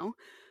 decades now.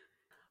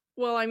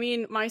 Well, I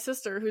mean, my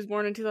sister, who's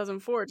born in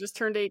 2004, just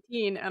turned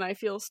 18, and I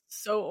feel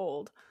so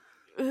old.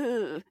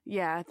 Ugh.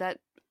 Yeah, that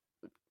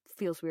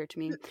feels weird to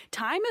me.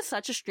 Time is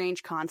such a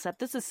strange concept.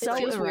 This is so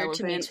feels irrelevant.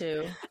 weird to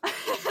me too.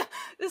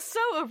 It's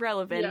so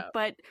irrelevant,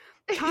 but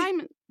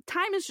time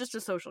is just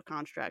a social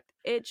construct.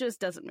 It just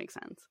doesn't make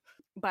sense.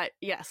 But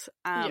yes,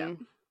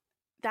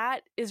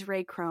 that is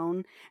Ray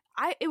Krone.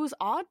 It was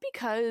odd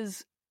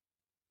because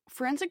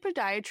forensic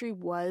podiatry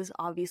was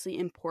obviously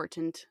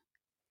important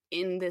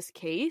in this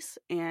case,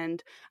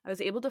 and I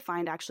was able to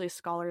find actually a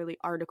scholarly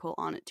article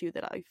on it too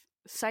that I've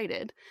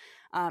cited.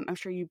 I'm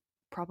sure you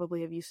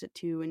probably have used it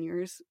too in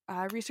yours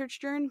research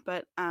journey,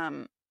 but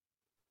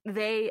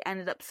they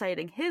ended up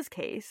citing his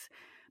case,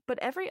 but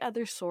every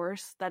other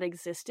source that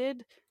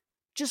existed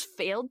just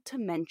failed to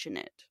mention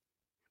it,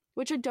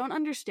 which I don't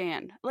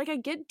understand. Like, I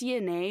get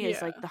DNA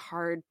is like the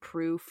hard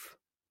proof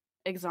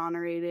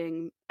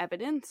exonerating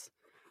evidence,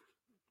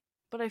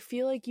 but I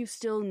feel like you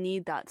still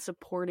need that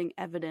supporting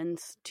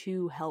evidence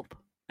to help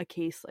a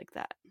case like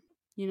that,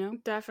 you know?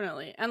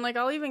 Definitely. And like,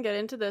 I'll even get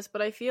into this,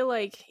 but I feel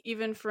like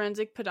even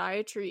forensic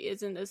podiatry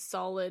isn't as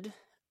solid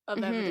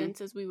of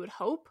evidence as we would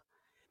hope.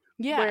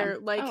 Yeah. Where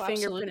like fingerprint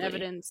absolutely.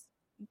 evidence,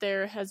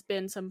 there has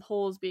been some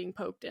holes being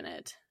poked in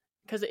it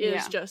because it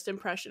is just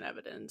impression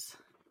evidence.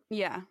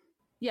 Yeah.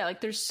 Yeah,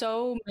 like there's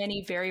so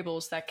many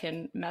variables that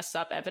can mess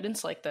up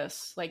evidence like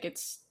this. Like,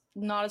 it's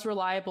not as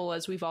reliable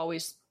as we've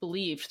always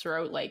believed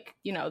throughout, like,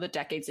 you know, the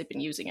decades they've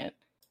been using it.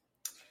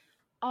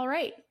 All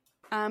right.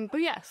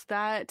 But yes,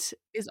 that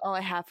is all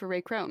I have for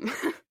Ray Krone.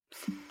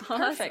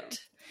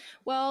 Perfect.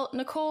 Well,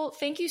 Nicole,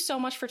 thank you so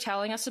much for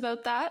telling us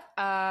about that.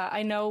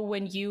 I know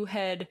when you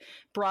had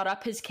brought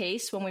up his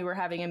case when we were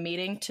having a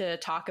meeting to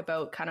talk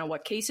about kind of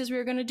what cases we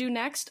were going to do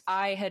next,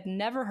 I had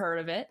never heard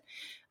of it.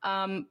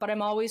 But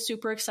I'm always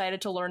super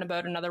excited to learn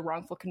about another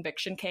wrongful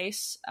conviction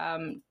case.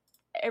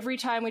 Every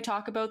time we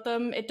talk about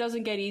them, it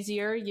doesn't get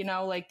easier. You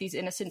know, like, these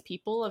innocent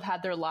people have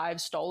had their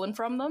lives stolen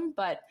from them,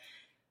 but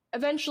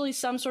eventually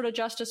some sort of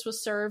justice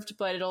was served,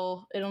 but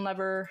it'll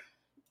never...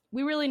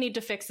 We really need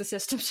to fix the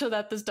system so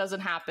that this doesn't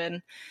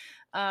happen.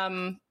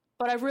 But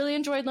I've really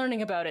enjoyed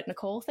learning about it,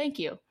 Nicole. Thank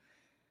you.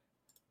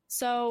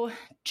 So,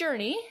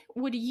 Journey,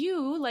 would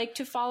you like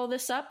to follow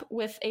this up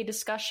with a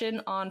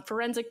discussion on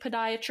forensic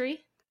podiatry?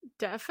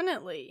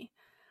 Definitely.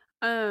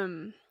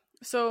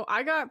 So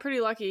I got pretty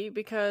lucky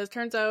because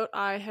turns out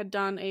I had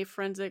done a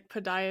forensic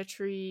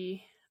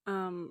podiatry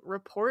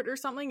report or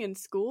something in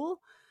school.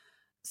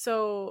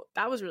 So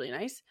that was really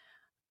nice.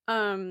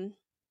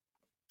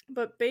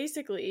 But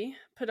basically,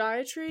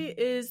 podiatry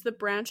is the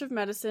branch of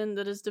medicine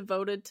that is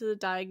devoted to the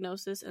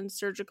diagnosis and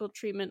surgical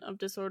treatment of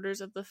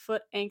disorders of the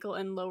foot, ankle,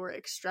 and lower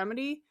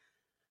extremity.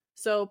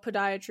 So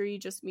podiatry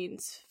just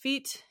means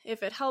feet.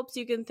 If it helps,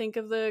 you can think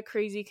of the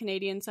crazy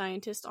Canadian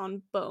scientist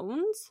on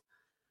bones.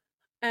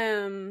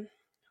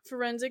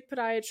 Forensic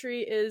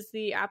podiatry is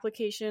the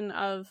application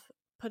of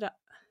I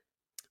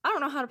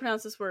don't know how to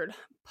pronounce this word.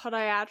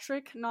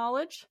 Podiatric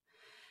knowledge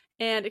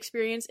and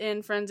experience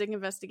in forensic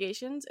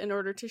investigations in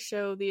order to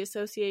show the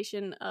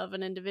association of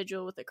an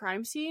individual with a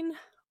crime scene,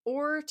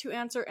 or to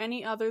answer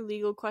any other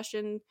legal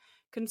question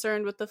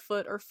concerned with the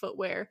foot or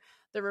footwear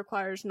that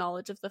requires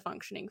knowledge of the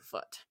functioning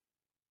foot.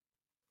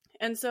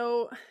 And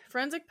so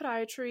forensic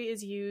podiatry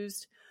is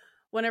used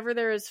whenever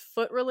there is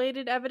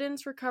foot-related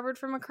evidence recovered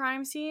from a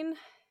crime scene.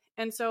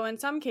 And so in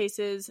some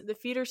cases, the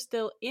feet are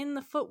still in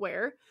the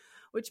footwear,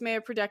 which may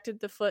have protected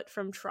the foot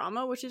from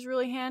trauma, which is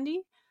really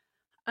handy.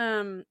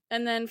 And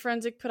then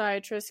forensic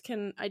podiatrists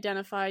can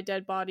identify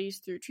dead bodies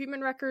through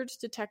treatment records,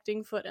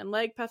 detecting foot and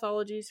leg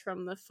pathologies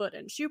from the foot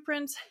and shoe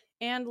prints,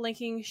 and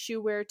linking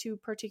shoe wear to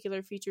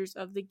particular features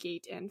of the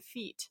gait and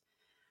feet.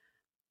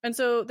 And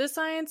so this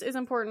science is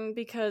important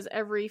because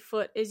every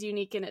foot is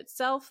unique in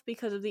itself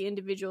because of the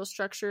individual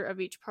structure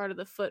of each part of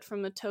the foot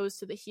from the toes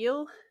to the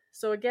heel.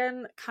 So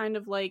again, kind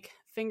of like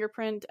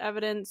fingerprint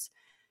evidence,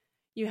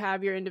 you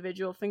have your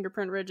individual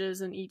fingerprint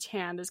ridges and each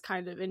hand is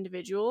kind of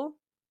individual.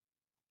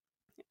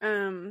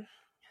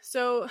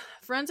 So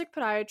forensic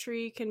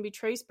podiatry can be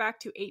traced back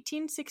to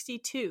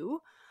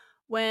 1862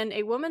 when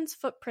a woman's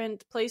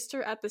footprint placed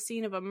her at the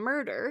scene of a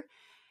murder,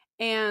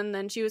 and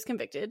then she was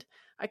convicted.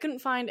 I couldn't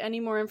find any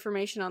more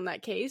information on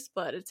that case,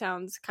 but it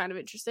sounds kind of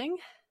interesting.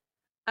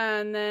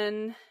 And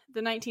then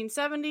the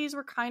 1970s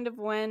were kind of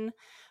when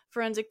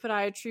forensic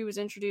podiatry was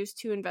introduced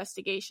to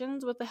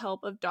investigations with the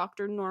help of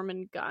Dr.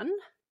 Norman Gunn.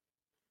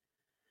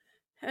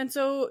 And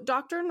so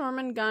Dr.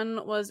 Norman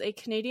Gunn was a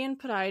Canadian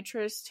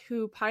podiatrist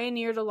who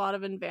pioneered a lot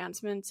of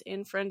advancements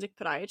in forensic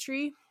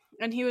podiatry,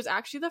 and he was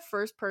actually the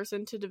first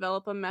person to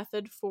develop a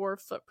method for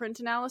footprint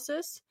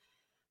analysis.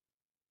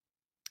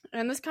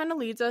 And this kind of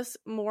leads us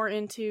more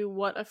into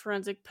what a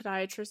forensic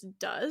podiatrist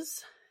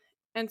does.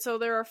 And so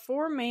there are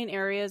 4 main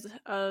areas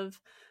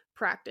of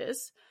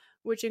practice,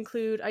 which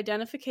include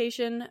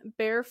identification,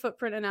 bare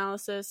footprint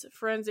analysis,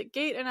 forensic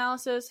gait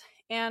analysis,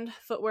 and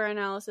footwear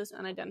analysis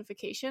and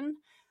identification.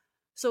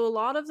 So a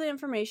lot of the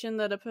information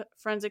that a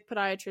forensic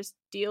podiatrist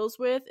deals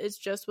with is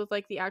just with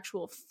like the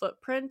actual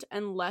footprint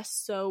and less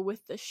so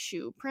with the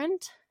shoe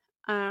print.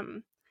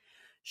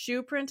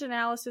 Shoe print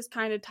analysis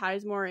kind of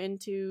ties more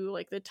into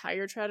like the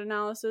tire tread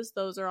analysis.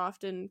 Those are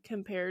often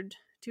compared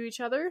to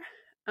each other.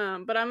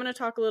 But I'm going to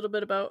talk a little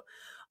bit about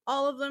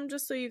all of them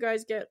just so you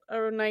guys get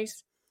a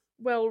nice,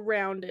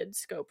 well-rounded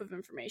scope of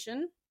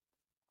information.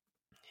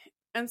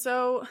 And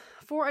so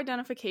for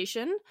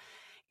identification,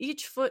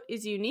 each foot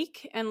is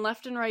unique, and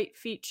left and right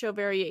feet show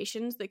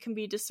variations that can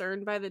be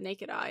discerned by the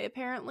naked eye,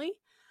 apparently.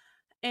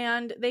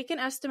 And they can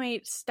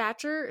estimate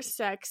stature,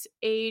 sex,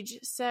 age,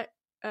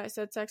 I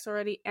said sex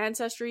already,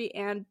 ancestry,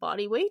 and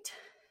body weight.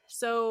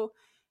 So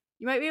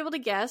you might be able to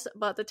guess,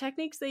 but the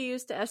techniques they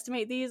use to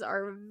estimate these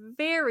are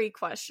very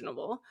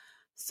questionable.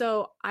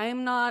 So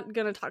I'm not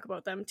going to talk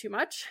about them too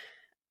much.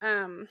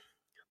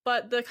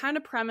 But the kind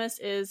of premise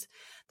is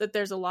that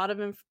there's a lot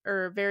of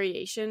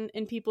variation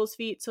in people's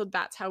feet, so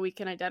that's how we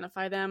can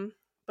identify them.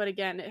 But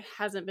again, it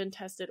hasn't been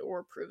tested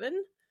or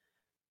proven.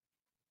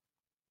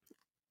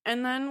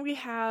 And then we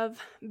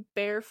have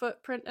bare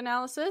footprint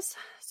analysis.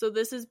 So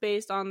this is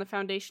based on the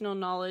foundational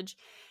knowledge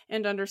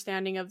and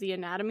understanding of the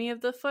anatomy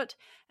of the foot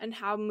and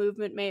how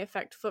movement may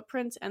affect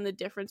footprints and the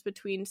difference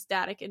between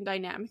static and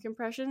dynamic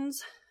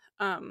impressions,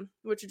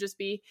 which would just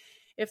be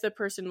if the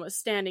person was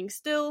standing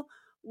still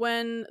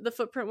when the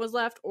footprint was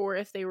left or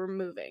if they were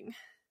moving.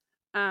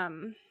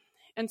 And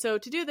so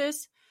to do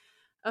this,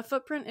 a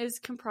footprint is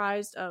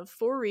comprised of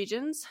 4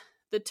 regions: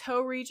 the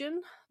toe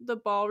region, the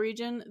ball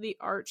region, the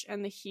arch,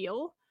 and the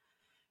heel.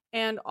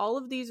 And all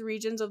of these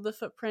regions of the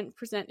footprint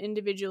present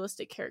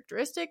individualistic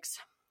characteristics.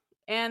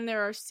 And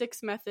there are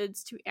 6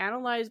 methods to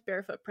analyze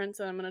bare footprints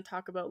that I'm going to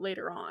talk about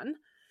later on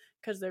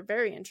because they're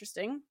very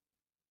interesting.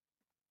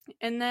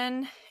 And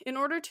then in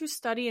order to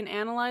study and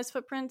analyze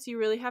footprints, you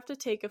really have to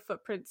take a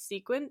footprint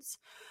sequence,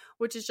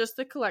 which is just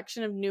the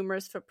collection of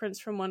numerous footprints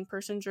from one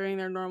person during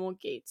their normal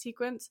gait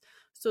sequence,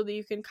 so that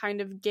you can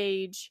kind of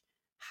gauge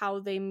how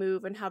they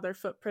move and how their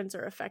footprints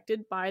are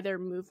affected by their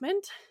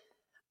movement.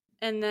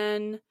 And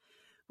then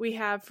we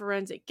have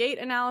forensic gait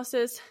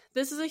analysis.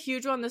 This is a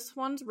huge one. This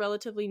one's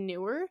relatively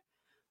newer,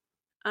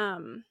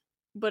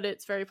 but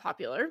it's very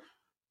popular.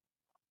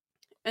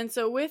 And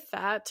so with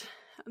that,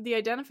 the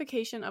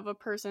identification of a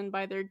person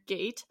by their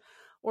gait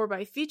or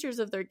by features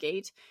of their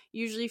gait,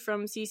 usually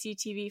from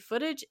CCTV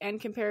footage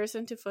and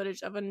comparison to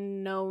footage of a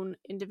known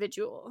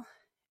individual.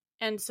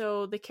 And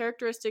so the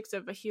characteristics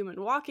of a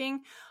human walking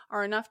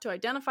are enough to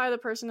identify the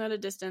person at a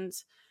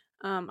distance,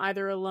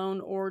 either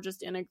alone or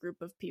just in a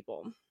group of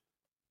people.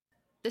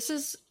 This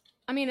is,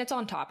 I mean, it's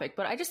on topic,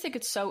 but I just think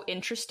it's so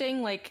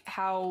interesting, like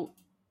how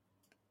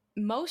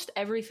most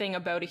everything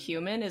about a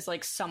human is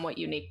like somewhat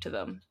unique to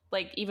them,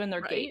 like even their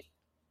gait.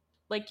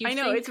 Like I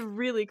know, it's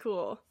really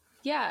cool.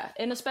 Yeah,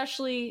 and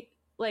especially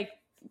like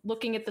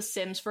looking at The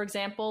Sims, for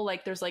example,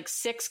 like there's like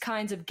 6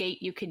 kinds of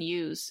gait you can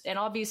use, and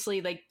obviously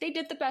like they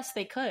did the best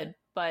they could,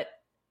 but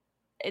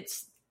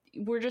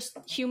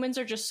humans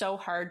are just so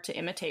hard to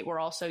imitate. We're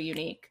all so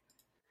unique.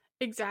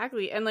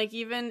 Exactly. And like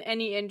even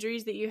any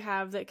injuries that you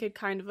have that could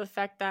kind of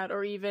affect that,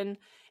 or even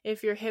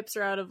if your hips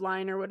are out of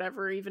line or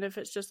whatever, even if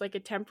it's just like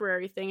a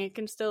temporary thing, it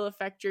can still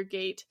affect your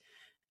gait.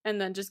 And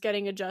then just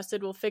getting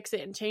adjusted will fix it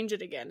and change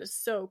it again. Is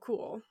so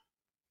cool.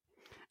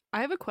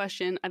 I have a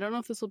question. I don't know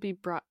if this will be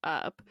brought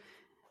up.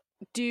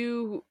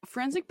 Do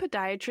forensic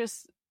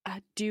podiatrists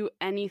do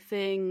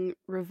anything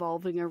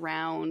revolving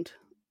around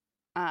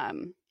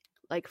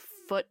like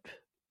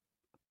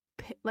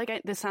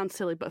this sounds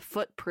silly, but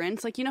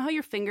footprints? Like, you know how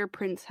your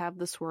fingerprints have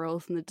the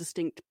swirls and the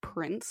distinct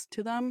prints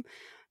to them?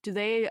 Do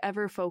they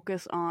ever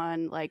focus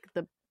on like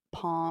the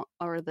palm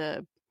or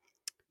the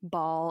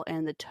ball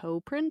and the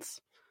toe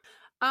prints?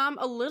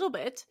 A little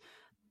bit.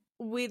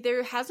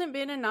 There hasn't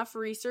been enough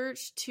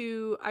research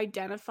to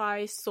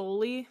identify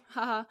solely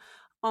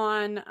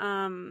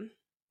on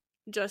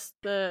just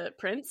the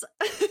prints.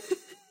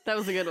 That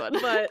was a good one.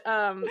 But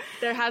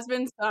there has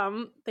been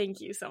some.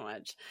 Thank you so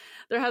much.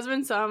 There has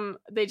been some.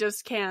 They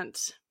just can't.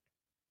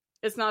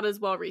 It's not as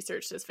well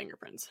researched as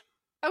fingerprints.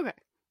 Okay,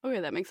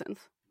 that makes sense.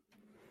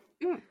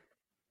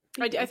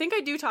 I think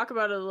I do talk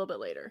about it a little bit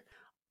later.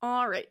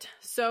 All right.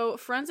 So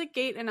forensic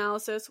gait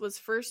analysis was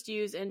first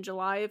used in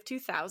July of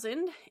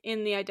 2000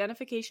 in the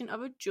identification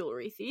of a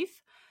jewelry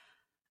thief.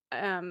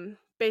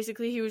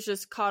 Basically, he was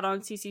just caught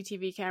on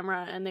CCTV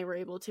camera and they were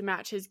able to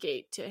match his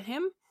gait to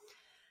him.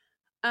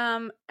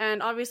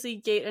 And obviously,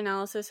 gait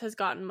analysis has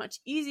gotten much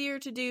easier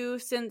to do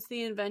since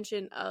the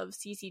invention of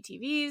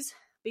CCTVs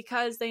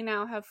because they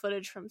now have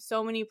footage from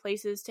so many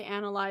places to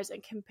analyze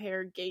and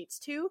compare gaits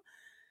to.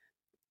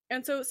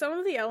 And so some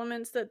of the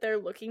elements that they're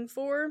looking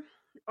for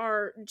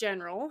are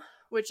general,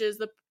 which is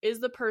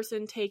the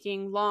person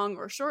taking long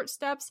or short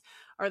steps?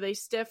 Are they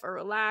stiff or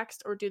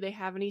relaxed, or do they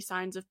have any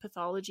signs of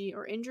pathology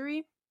or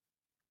injury?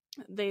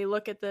 They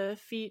look at the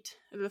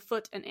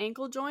foot and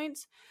ankle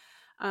joints.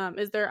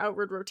 Is there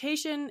outward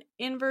rotation,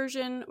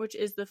 inversion, which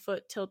is the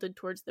foot tilted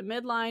towards the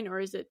midline, or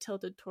is it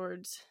tilted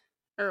towards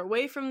or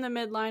away from the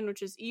midline,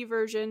 which is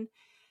eversion,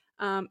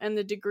 and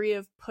the degree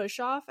of push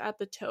off at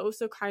the toe,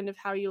 so kind of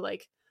how you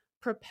like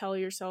propel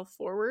yourself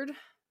forward.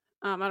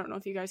 I don't know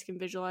if you guys can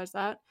visualize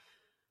that.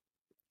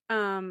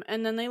 And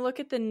then they look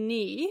at the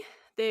knee.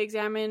 They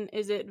examine,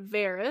 is it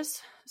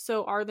varus?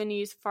 So are the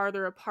knees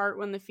farther apart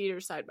when the feet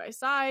are side by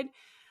side?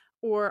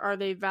 Or are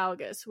they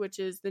valgus, which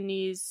is the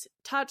knees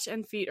touch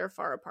and feet are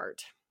far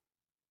apart?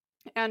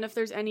 And if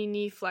there's any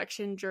knee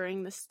flexion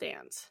during the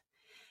stance.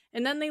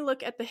 And then they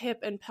look at the hip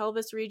and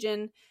pelvis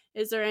region.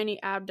 Is there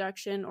any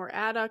abduction or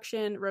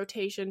adduction,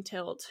 rotation,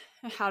 tilt?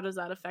 How does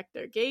that affect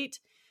their gait?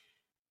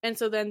 And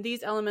so then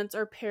these elements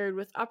are paired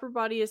with upper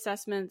body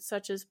assessments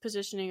such as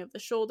positioning of the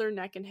shoulder,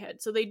 neck, and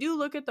head. So they do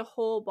look at the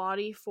whole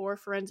body for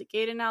forensic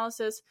gait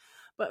analysis,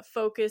 but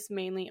focus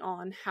mainly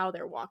on how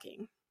they're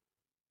walking.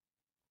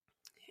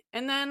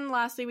 And then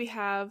lastly, we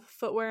have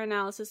footwear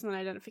analysis and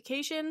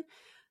identification.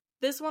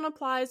 This one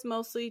applies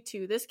mostly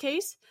to this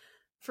case.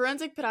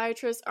 Forensic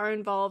podiatrists are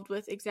involved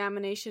with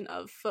examination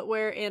of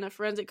footwear in a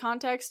forensic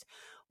context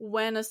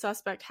when a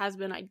suspect has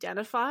been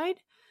identified.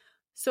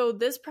 So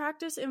this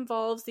practice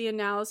involves the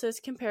analysis,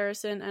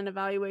 comparison, and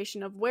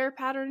evaluation of wear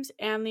patterns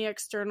and the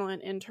external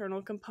and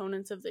internal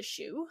components of the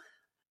shoe.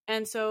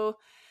 And so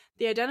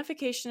the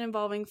identification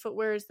involving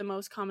footwear is the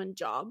most common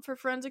job for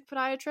forensic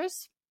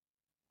podiatrists.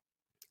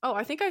 Oh,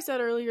 I think I said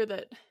earlier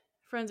that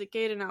forensic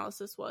gait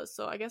analysis was,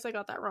 so I guess I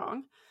got that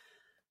wrong.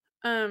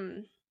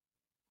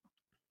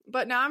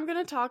 But now I'm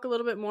going to talk a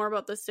little bit more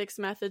about the 6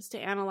 methods to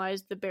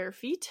analyze the bare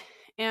feet,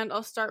 and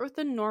I'll start with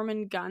the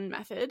Norman Gunn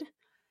method.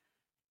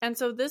 And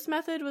so this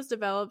method was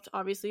developed,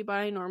 obviously,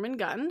 by Norman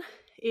Gunn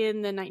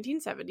in the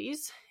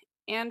 1970s.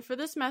 And for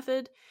this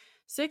method,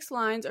 6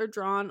 lines are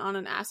drawn on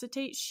an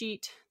acetate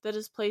sheet that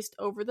is placed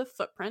over the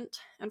footprint.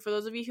 And for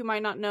those of you who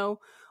might not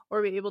know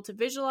or be able to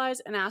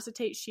visualize, an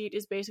acetate sheet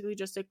is basically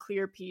just a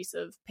clear piece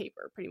of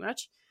paper, pretty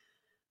much.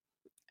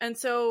 And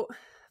so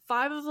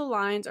 5 of the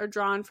lines are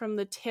drawn from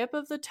the tip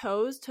of the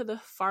toes to the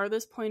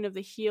farthest point of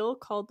the heel,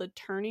 called the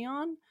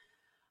turnion.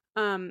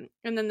 And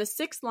then the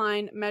 6th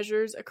line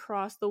measures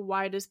across the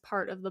widest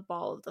part of the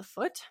ball of the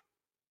foot.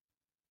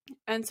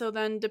 And so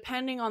then,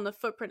 depending on the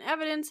footprint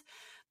evidence,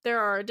 there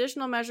are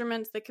additional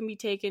measurements that can be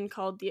taken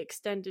called the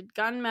extended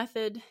gun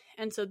method.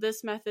 And so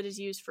this method is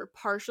used for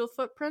partial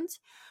footprints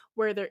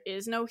where there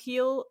is no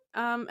heel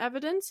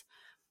evidence.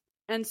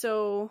 And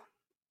so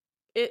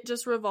it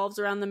just revolves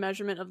around the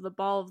measurement of the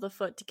ball of the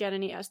foot to get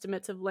any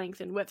estimates of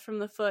length and width from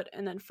the foot.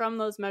 And then from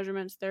those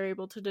measurements, they're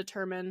able to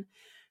determine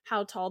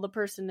how tall the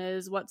person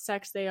is, what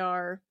sex they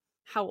are,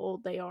 how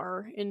old they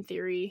are in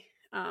theory,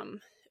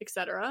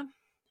 etc.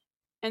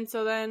 And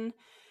so then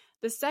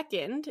the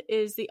second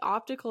is the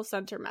optical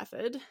center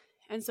method.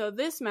 And so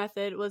this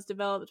method was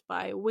developed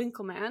by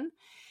Winkelmann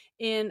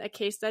in a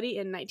case study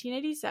in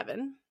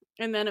 1987.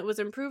 And then it was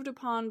improved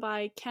upon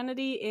by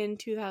Kennedy in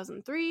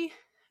 2003.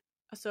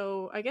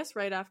 So I guess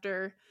right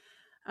after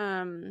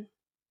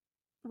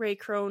Ray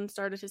Krone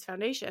started his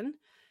foundation.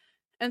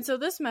 And so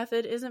this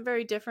method isn't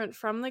very different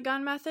from the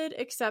gun method,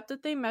 except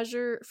that they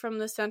measure from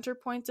the center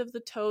points of the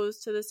toes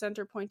to the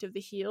center point of the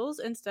heels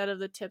instead of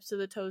the tips of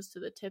the toes to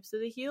the tips of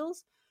the heel.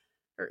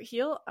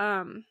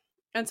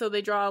 And so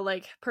they draw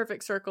like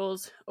perfect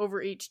circles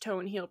over each toe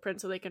and heel print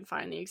so they can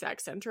find the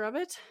exact center of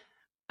it.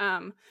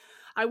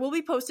 I will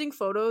be posting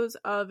photos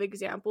of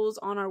examples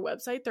on our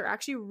website. They're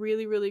actually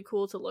really, really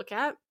cool to look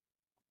at.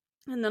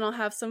 And then I'll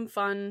have some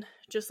fun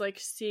just like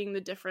seeing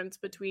the difference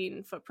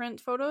between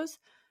footprint photos.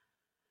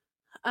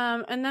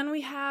 And then we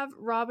have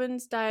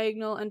Robbins'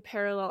 diagonal and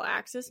parallel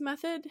axis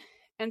method.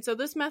 And so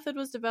this method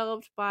was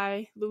developed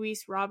by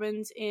Louis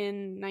Robbins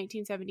in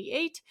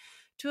 1978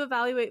 to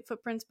evaluate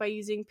footprints by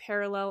using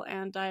parallel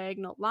and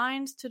diagonal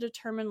lines to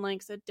determine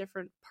lengths at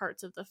different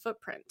parts of the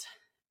footprint.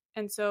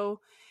 And so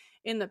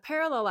in the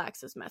parallel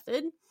axis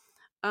method,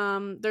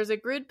 there's a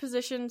grid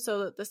position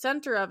so that the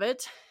center of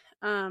it,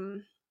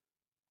 so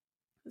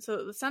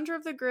the center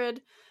of the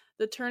grid,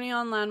 the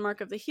turnion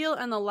landmark of the heel,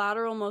 and the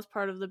lateral most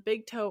part of the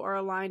big toe are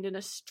aligned in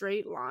a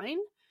straight line.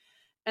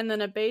 And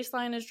then a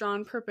baseline is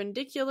drawn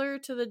perpendicular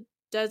to the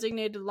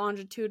designated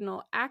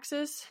longitudinal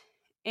axis,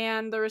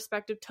 and the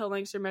respective toe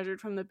lengths are measured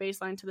from the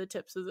baseline to the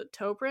tips of the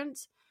toe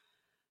prints.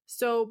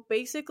 So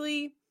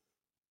basically,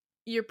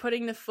 you're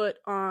putting the foot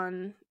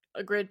on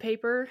a grid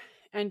paper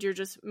and you're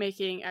just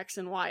making X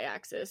and Y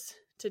axis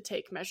to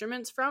take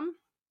measurements from.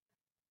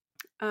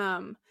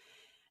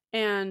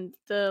 And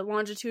the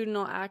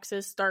longitudinal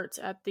axis starts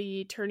at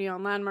the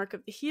turnion landmark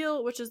of the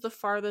heel, which is the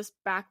farthest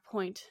back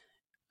point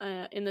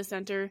in the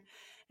center,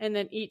 and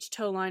then each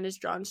toe line is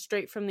drawn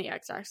straight from the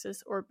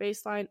x-axis or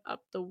baseline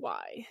up the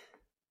y.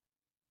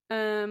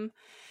 And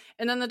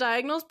then the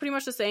diagonal is pretty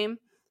much the same,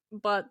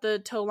 but the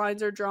toe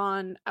lines are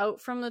drawn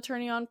out from the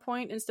turnion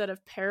point instead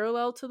of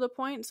parallel to the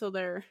point, so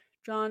they're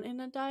drawn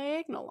in a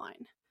diagonal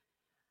line.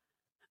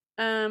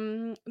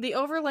 The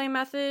overlay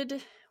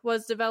method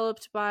was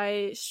developed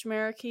by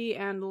Schmericke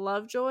and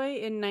Lovejoy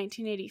in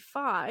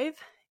 1985,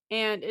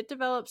 and it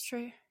involves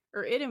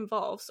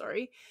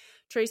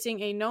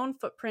tracing a known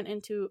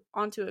footprint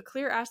onto a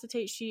clear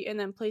acetate sheet and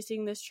then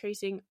placing this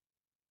tracing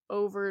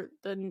over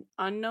the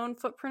unknown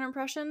footprint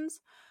impressions.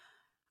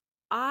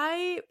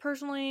 I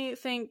personally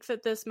think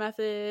that this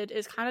method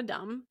is kind of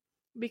dumb,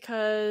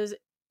 because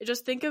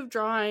just think of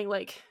drawing,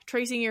 like,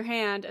 tracing your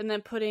hand and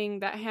then putting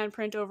that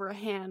handprint over a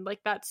hand.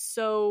 Like, that's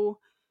so,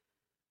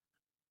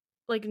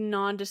 like,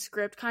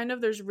 nondescript, kind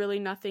of. There's really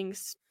nothing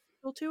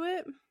special to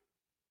it.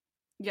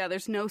 Yeah,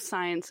 there's no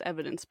science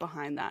evidence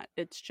behind that.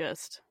 It's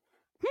just,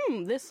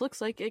 this looks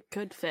like it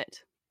could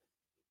fit.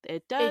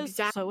 It does,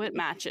 exactly. So it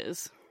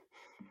matches.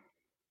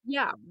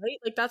 Yeah, right?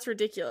 Like, that's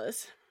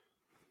ridiculous.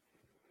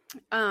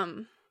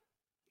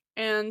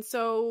 And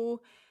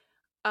so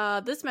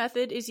this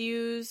method is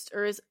used,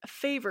 or is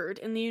favored,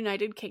 in the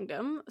United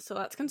Kingdom, so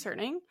that's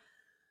concerning.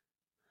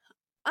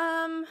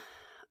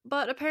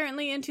 But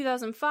apparently in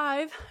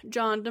 2005,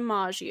 John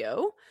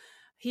DiMaggio,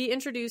 he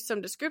introduced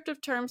some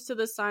descriptive terms to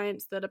the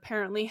science that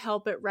apparently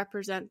help it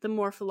represent the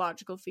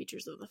morphological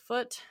features of the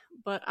foot,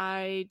 but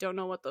I don't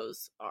know what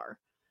those are.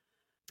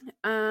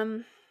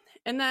 And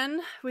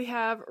then we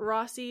have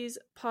Rossi's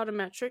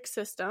podiatric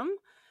system.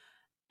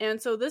 And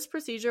so this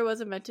procedure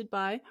was invented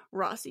by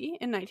Rossi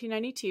in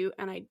 1992,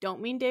 and I don't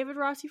mean David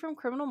Rossi from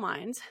Criminal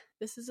Minds.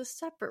 This is a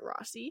separate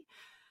Rossi.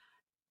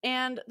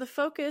 And the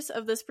focus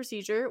of this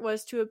procedure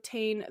was to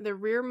obtain the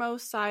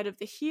rearmost side of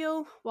the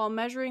heel while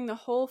measuring the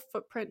whole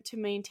footprint to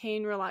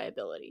maintain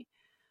reliability.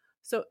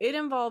 So it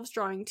involves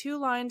drawing two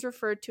lines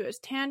referred to as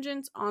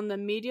tangents on the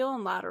medial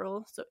and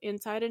lateral, so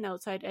inside and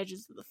outside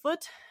edges of the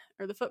foot,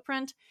 or the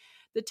footprint.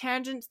 The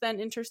tangents then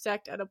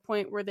intersect at a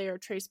point where they are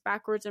traced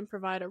backwards and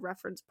provide a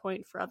reference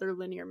point for other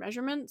linear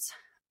measurements.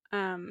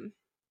 Again,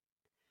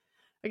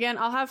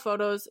 I'll have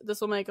photos.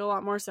 This will make a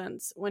lot more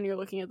sense when you're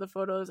looking at the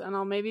photos, and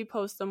I'll maybe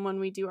post them when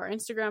we do our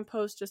Instagram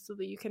post just so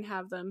that you can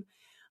have them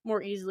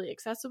more easily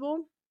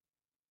accessible.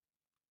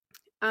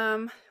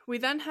 We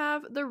then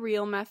have the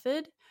Reel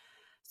method.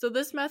 So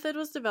this method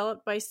was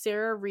developed by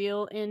Sarah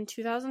Reel in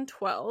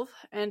 2012,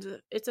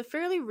 and it's a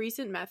fairly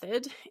recent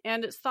method,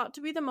 and it's thought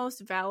to be the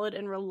most valid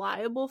and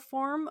reliable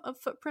form of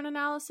footprint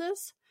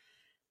analysis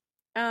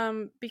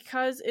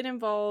because it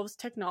involves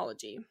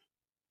technology.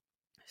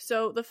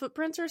 So the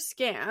footprints are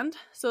scanned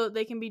so that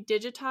they can be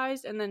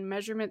digitized and then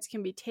measurements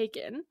can be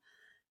taken,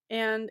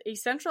 and a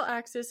central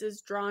axis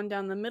is drawn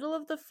down the middle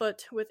of the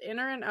foot with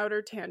inner and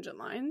outer tangent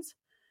lines.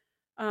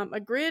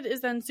 A grid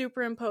is then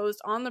superimposed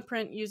on the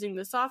print using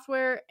the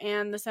software,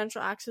 and the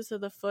central axis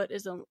of the foot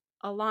is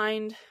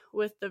aligned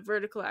with the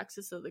vertical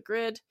axis of the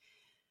grid.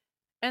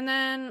 And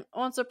then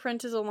once a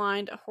print is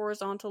aligned, a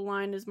horizontal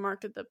line is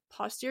marked at the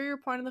posterior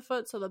point of the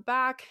foot, so the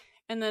back,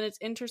 and then its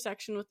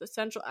intersection with the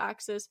central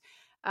axis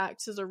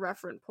acts as a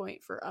reference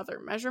point for other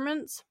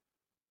measurements.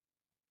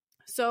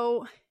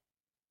 So,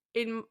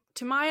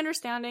 to my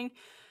understanding,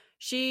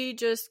 she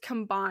just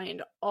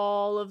combined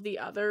all of the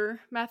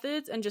other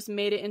methods and just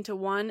made it into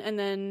one, and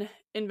then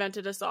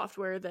invented a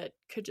software that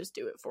could just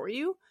do it for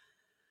you.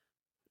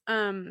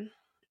 And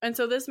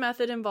so this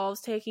method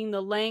involves taking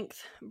the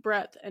length,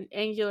 breadth, and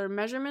angular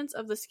measurements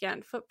of the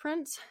scanned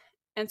footprints.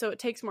 And so it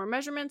takes more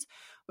measurements,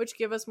 which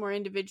give us more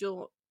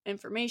individual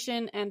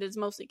information, and is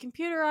mostly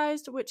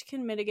computerized, which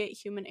can mitigate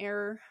human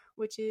error,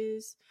 which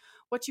is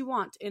what you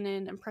want in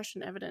an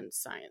impression evidence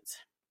science.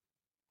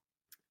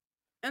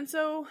 And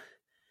so,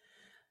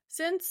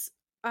 since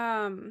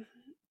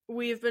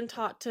we've been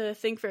taught to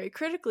think very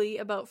critically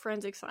about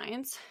forensic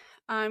science,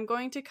 I'm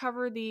going to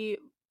cover the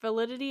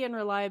validity and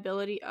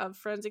reliability of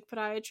forensic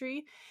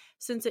podiatry,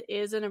 since it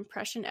is an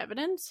impression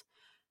evidence.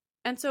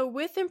 And so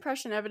with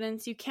impression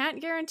evidence, you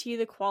can't guarantee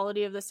the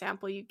quality of the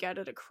sample you get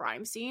at a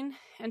crime scene.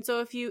 And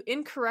so if you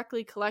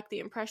incorrectly collect the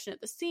impression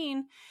at the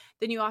scene,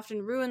 then you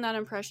often ruin that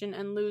impression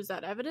and lose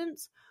that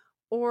evidence,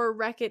 or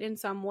wreck it in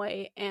some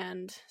way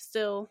and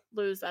still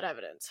lose that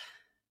evidence.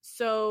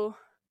 So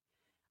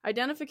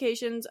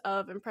identifications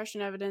of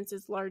impression evidence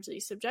is largely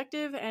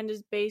subjective and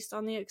is based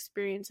on the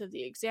experience of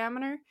the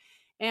examiner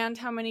and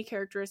how many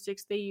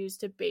characteristics they use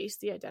to base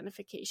the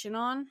identification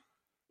on.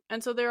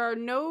 And so there are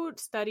no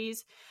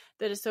studies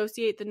that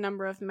associate the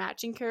number of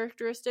matching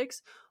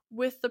characteristics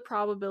with the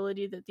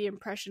probability that the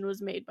impression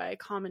was made by a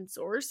common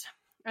source.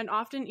 And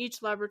often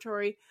each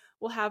laboratory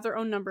will have their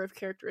own number of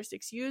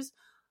characteristics used,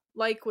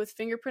 like with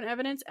fingerprint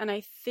evidence. And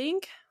I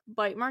think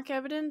bite mark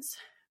evidence,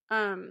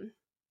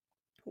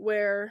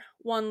 where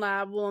one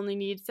lab will only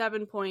need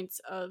 7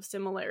 points of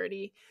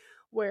similarity,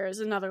 whereas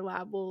another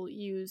lab will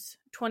use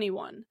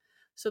 21.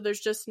 So there's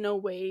just no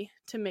way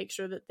to make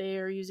sure that they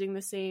are using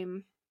the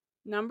same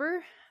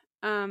number.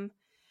 And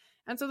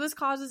so this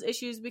causes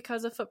issues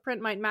because a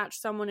footprint might match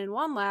someone in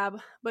one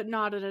lab, but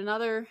not in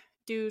another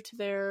due to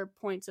their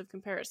points of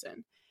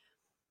comparison.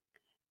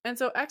 And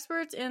so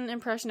experts in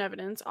impression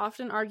evidence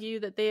often argue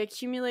that they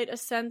accumulate a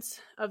sense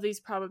of these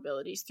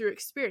probabilities through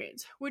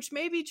experience, which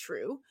may be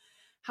true.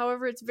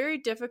 However, it's very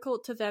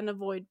difficult to then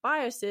avoid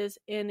biases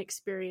in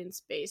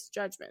experience-based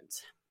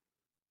judgments.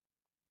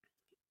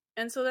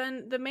 And so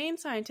then the main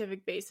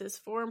scientific basis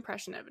for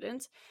impression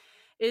evidence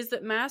is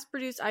that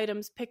mass-produced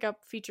items pick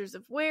up features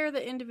of wear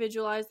that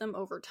individualize them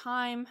over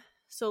time.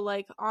 So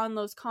like on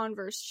those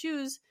Converse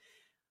shoes,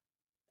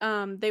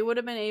 they would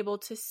have been able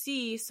to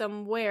see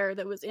some wear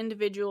that was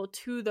individual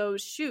to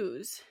those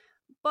shoes.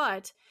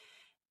 But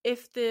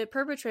if the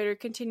perpetrator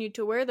continued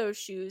to wear those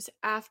shoes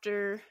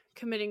after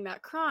committing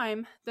that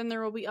crime, then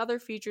there will be other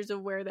features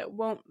of wear that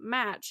won't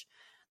match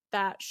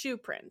that shoe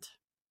print.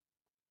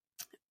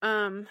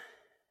 And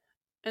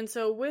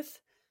so with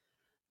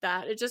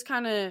that, it just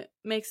kind of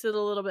makes it a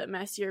little bit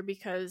messier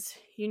because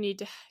you need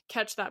to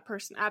catch that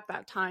person at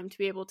that time to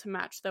be able to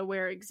match the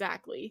wear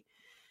exactly.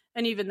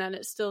 And even then,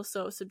 it's still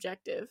so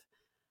subjective.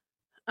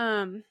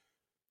 But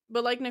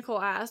like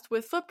Nicole asked,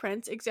 with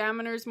footprints,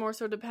 examiners more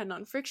so depend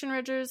on friction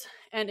ridges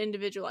and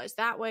individualize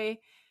that way.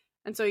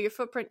 And so your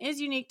footprint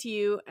is unique to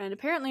you, and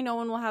apparently no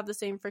one will have the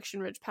same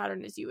friction ridge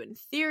pattern as you in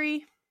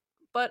theory.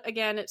 But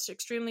again, it's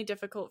extremely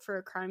difficult for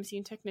a crime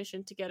scene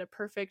technician to get a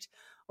perfect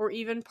or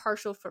even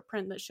partial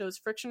footprint that shows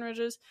friction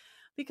ridges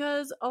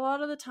because a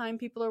lot of the time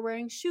people are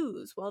wearing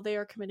shoes while they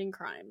are committing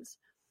crimes.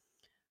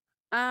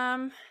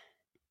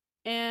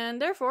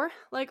 And therefore,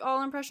 like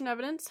all impression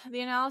evidence,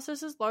 the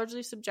analysis is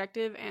largely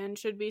subjective and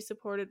should be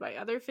supported by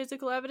other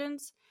physical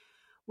evidence,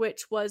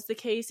 which was the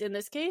case in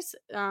this case.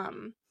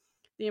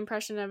 The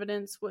impression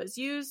evidence was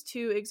used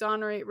to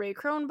exonerate Ray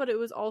Krone, but it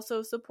was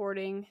also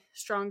supporting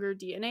stronger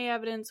DNA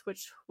evidence,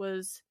 which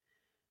was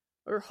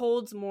or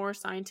holds more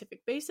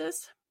scientific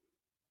basis.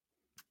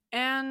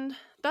 And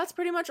that's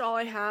pretty much all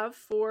I have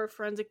for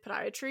forensic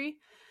podiatry.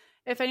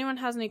 If anyone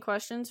has any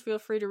questions, feel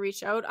free to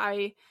reach out.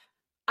 I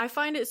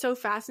find it so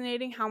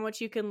fascinating how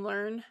much you can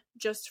learn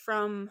just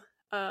from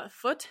a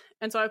foot.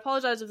 And so I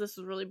apologize if this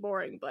was really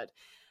boring, but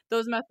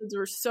those methods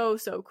were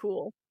so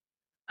cool.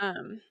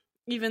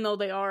 Even though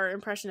they are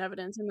impression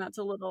evidence, and that's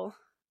a little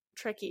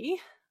tricky,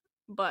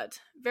 but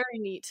very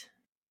neat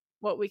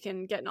what we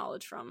can get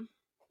knowledge from.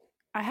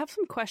 I have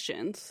some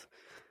questions.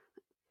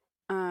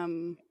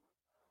 I'm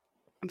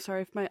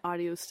sorry if my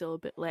audio is still a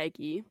bit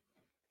laggy,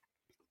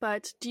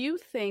 but do you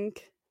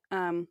think,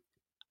 I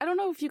don't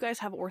know if you guys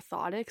have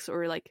orthotics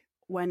or like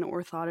when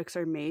orthotics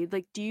are made,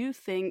 like do you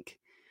think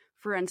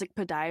forensic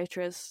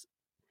podiatrists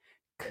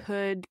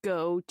could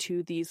go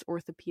to these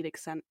orthopedic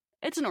centers?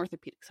 It's an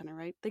orthopedic center,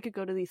 right? They could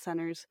go to these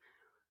centers,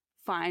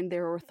 find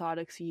their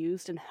orthotics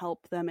used, and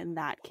help them in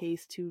that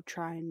case to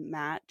try and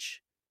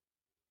match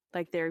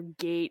like their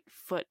gait,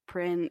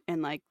 footprint,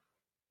 and like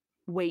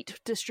weight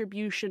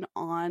distribution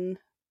on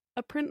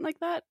a print like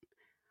that.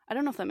 I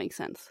don't know if that makes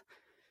sense.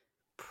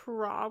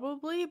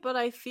 Probably, but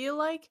I feel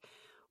like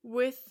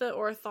with the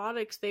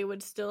orthotics, they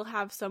would still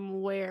have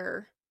some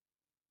wear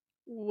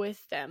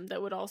with them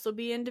that would also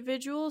be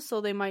individual, so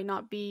they might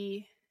not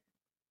be...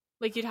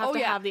 Like, you'd have to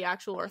have the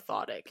actual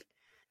orthotic.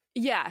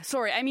 Yeah,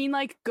 sorry. I mean,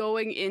 like,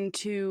 going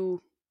into...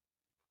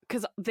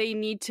 Because they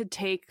need to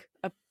take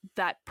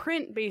that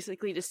print,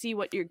 basically, to see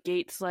what your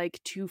gait's like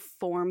to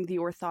form the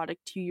orthotic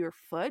to your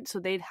foot. So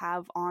they'd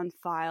have on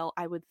file,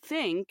 I would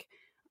think,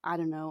 I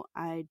don't know,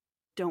 I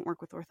don't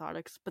work with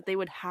orthotics, but they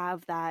would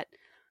have that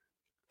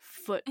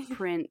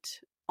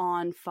footprint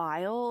on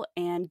file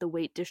and the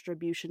weight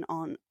distribution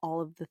on all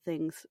of the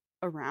things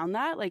around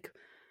that. Like...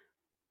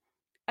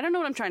 I don't know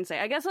what I'm trying to say.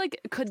 I guess, like,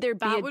 could there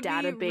be a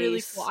database? Be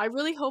really cool. I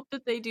really hope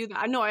that they do that.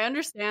 I know, I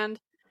understand.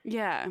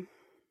 Yeah.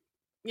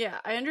 Yeah,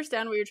 I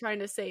understand what you're trying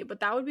to say,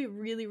 but that would be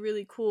really,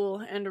 really cool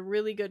and a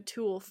really good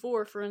tool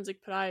for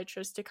forensic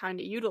podiatrists to kind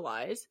of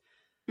utilize.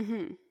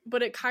 Mm-hmm.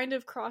 But it kind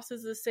of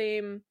crosses the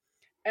same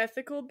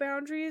ethical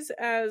boundaries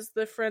as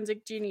the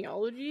forensic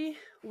genealogy,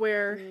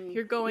 where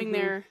you're going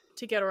there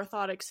to get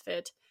orthotics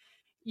fit.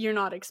 You're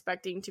not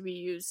expecting to be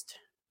used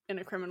in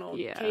a criminal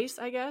case,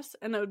 I guess.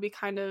 And that would be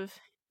kind of...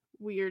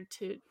 weird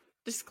to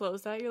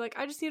disclose that. You're like,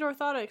 I just need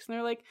orthotics, and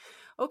they're like,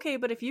 okay,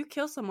 but if you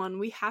kill someone,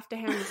 we have to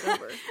hand this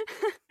over.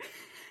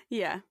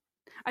 Yeah,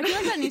 I feel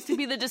like that needs to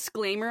be the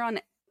disclaimer on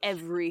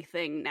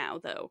everything now,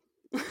 though.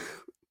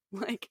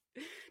 Like,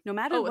 no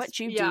matter what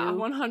you do. Yeah,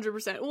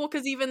 100%. Well,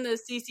 because even the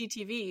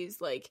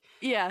CCTVs, like,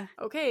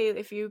 okay,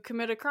 if you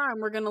commit a crime,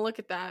 we're gonna look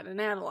at that and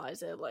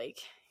analyze it. Like,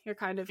 you're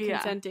kind of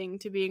consenting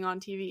to being on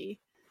TV.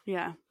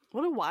 Yeah,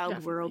 what a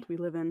wild world we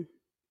live in.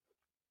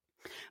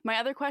 My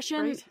other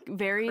question,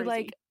 very crazy.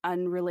 Like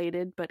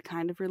unrelated, but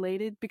kind of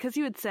related, because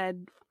you had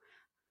said,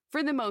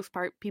 for the most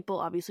part, people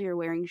obviously are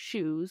wearing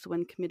shoes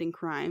when committing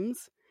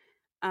crimes.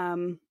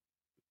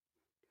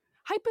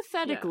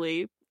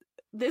 Hypothetically,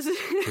 this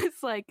is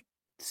like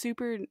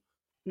super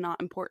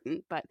not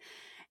important, but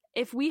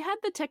if we had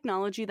the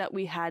technology that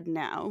we had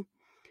now,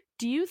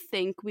 do you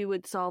think we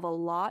would solve a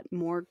lot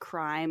more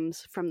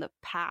crimes from the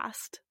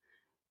past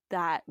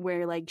that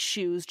where like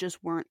shoes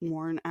just weren't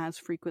worn as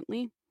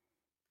frequently?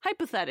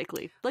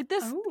 Hypothetically. Like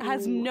this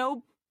has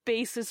no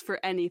basis for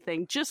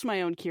anything, just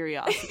my own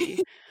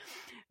curiosity.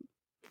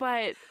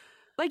 But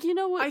like, you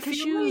know what? I feel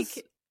shoes...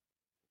 like...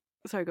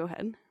 Sorry, go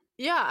ahead.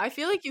 Yeah, I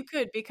feel like you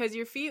could, because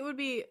your feet would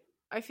be...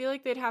 I feel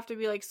like they'd have to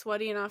be like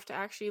sweaty enough to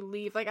actually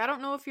leave. Like, I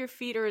don't know if your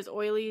feet are as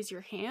oily as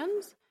your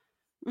hands.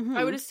 Mm-hmm.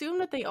 I would assume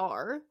that they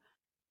are.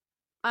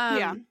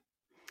 Yeah.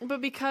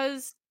 But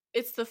because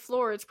it's the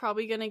floor, it's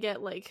probably going to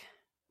get like...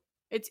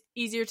 It's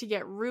easier to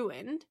get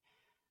ruined.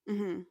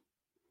 Mm-hmm.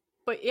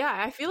 But yeah,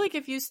 I feel like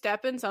if you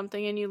step in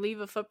something and you leave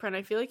a footprint,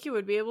 I feel like you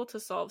would be able to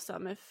solve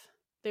some if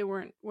they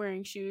weren't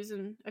wearing shoes.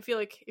 And I feel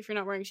like if you're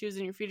not wearing shoes,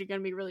 then your feet are going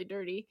to be really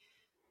dirty.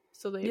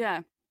 So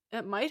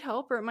it might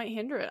help or it might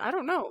hinder it. I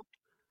don't know.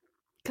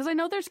 Because I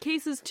know there's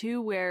cases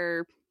too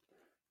where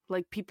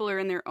like people are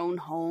in their own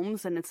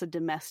homes and it's a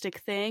domestic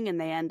thing and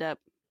they end up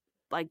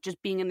like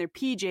just being in their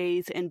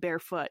PJs and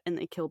barefoot and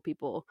they kill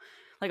people.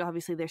 Like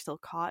obviously they're still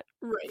caught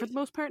for the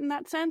most part in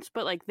that sense,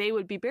 but like they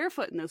would be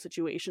barefoot in those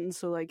situations.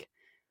 So like,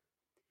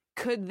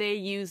 could they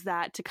use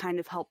that to kind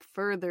of help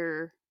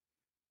further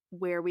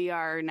where we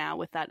are now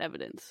with that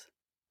evidence?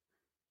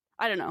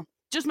 I don't know.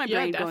 Just my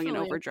brain going in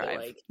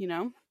overdrive, you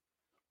know?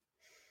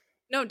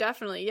 No,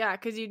 definitely. Yeah,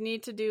 because you'd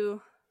need to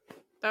do...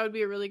 That would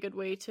be a really good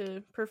way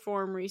to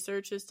perform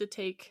research, is to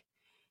take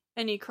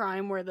any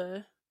crime where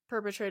the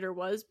perpetrator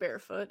was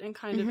barefoot and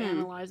kind of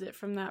analyze it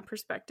from that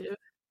perspective.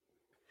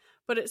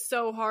 But it's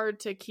so hard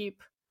to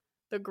keep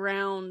the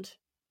ground,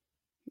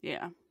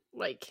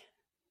 like,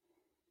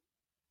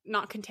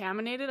 not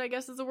contaminated, I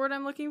guess is the word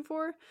I'm looking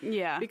for.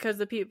 Yeah. Because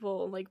the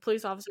people, like,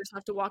 police officers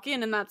have to walk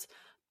in, and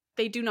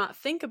they do not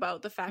think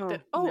about the fact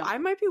that, I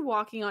might be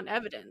walking on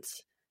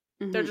evidence.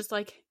 Mm-hmm. They're just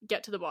like,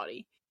 get to the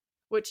body,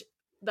 which...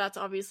 That's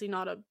obviously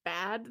not a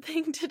bad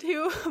thing to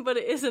do, but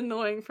it is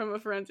annoying from a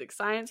forensic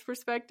science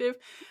perspective,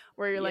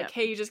 where you're like,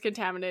 hey, you just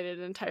contaminated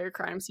an entire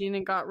crime scene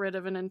and got rid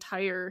of an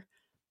entire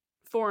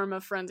form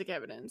of forensic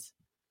evidence.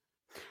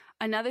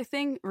 Another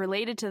thing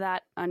related to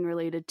that,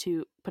 unrelated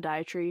to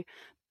podiatry,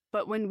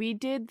 but when we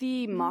did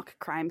the mock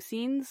crime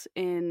scenes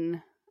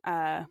in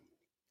the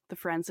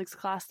forensics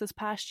class this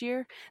past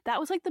year, that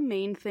was like the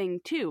main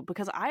thing too,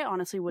 because I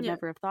honestly would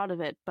never have thought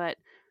of it, but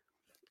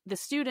the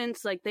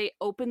students, like, they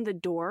opened the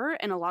door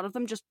and a lot of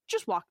them just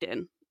walked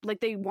in. Like,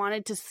 they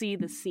wanted to see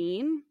the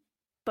scene,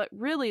 but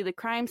really the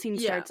crime scene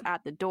starts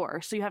at the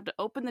door. So you have to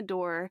open the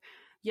door,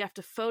 you have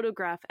to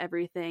photograph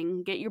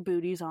everything, get your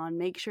booties on,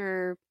 make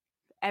sure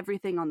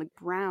everything on the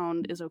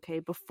ground is okay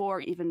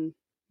before even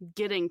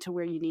getting to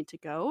where you need to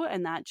go.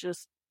 And that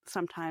just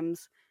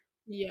sometimes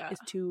is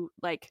too,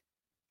 like,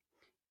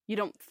 you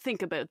don't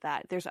think about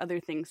that. There's other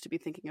things to be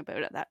thinking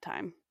about at that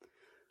time.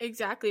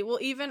 Exactly. Well,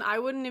 even I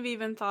wouldn't have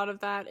even thought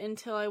of that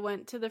until I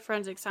went to the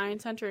Forensic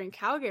Science Center in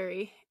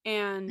Calgary,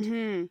 and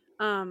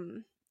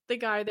the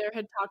guy there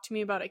had talked to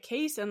me about a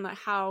case and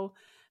how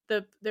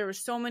there were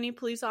so many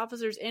police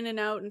officers in and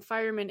out and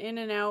firemen in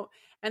and out,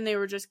 and they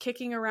were just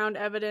kicking around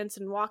evidence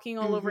and walking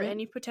all over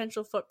any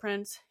potential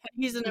footprints.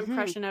 He's an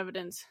impression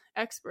evidence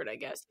expert, I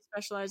guess. He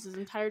specializes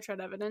in tire tread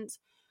evidence,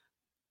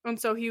 and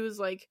so he was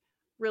like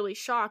really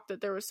shocked that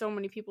there were so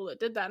many people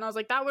that did that, and I was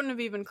like, that wouldn't have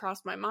even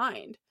crossed my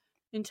mind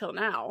until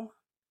now.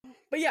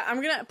 But yeah,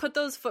 I'm gonna put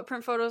those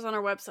footprint photos on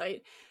our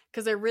website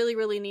because they're really,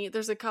 really neat.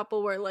 There's a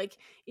couple where like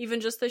even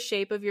just the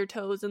shape of your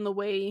toes and the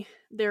way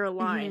they're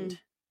aligned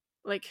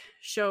like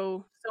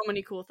show so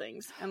many cool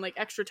things, and like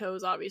extra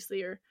toes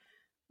obviously are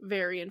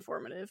very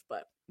informative.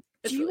 But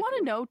do you want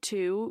to know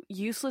too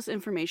useless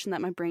information that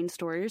my brain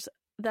stores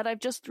that I've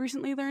just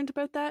recently learned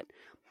about that?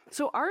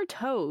 So our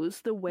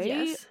toes, the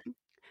way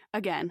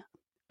again,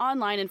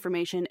 online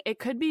information, it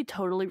could be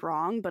totally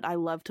wrong, but I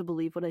love to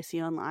believe what I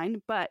see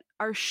online. But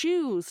our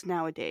shoes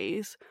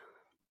nowadays,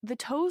 the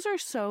toes are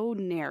so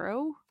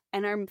narrow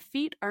and our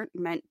feet aren't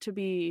meant to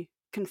be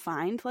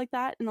confined like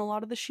that in a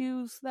lot of the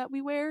shoes that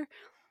we wear.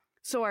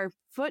 So our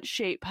foot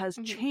shape has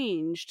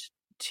changed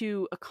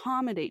to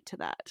accommodate to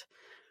that.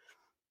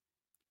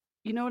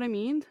 You know what I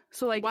mean?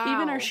 So like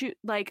even our shoe,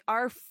 like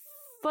our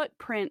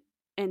footprint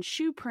and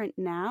shoe print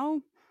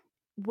now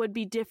would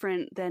be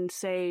different than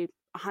say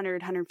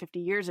 100, 150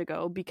 years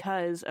ago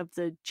because of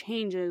the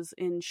changes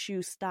in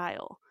shoe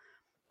style.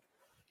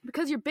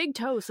 Because your big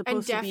toe is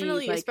supposed to be... And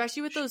definitely, like,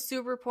 especially with those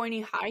super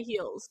pointy high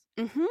heels.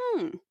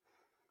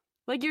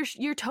 Like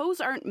your toes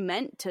aren't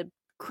meant to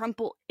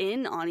crumple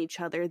in on each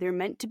other. They're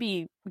meant to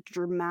be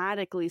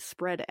dramatically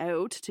spread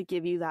out to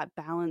give you that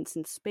balance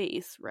and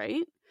space,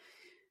 right?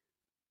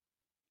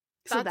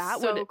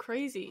 That's so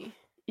crazy.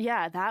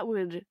 Yeah, that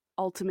would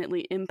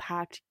ultimately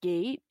impact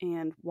gait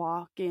and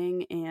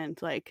walking and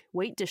like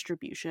weight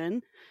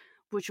distribution,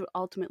 which would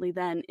ultimately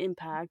then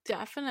impact...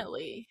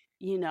 Definitely.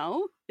 You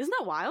know? Isn't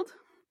that wild?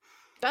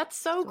 That's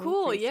so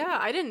cool. crazy. Yeah,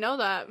 I didn't know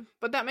that,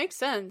 but that makes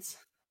sense.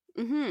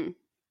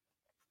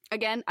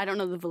 Again, I don't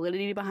know the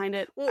validity behind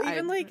it. Well,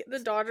 even like the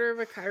daughter of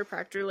a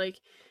chiropractor, like,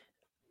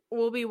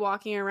 we'll be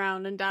walking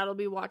around and dad will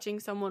be watching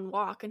someone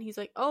walk and he's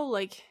like, oh,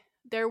 like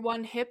their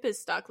one hip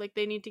is stuck, like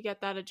they need to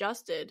get that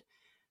adjusted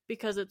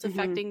because it's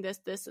affecting this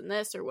and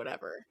this or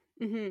whatever.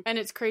 And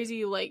it's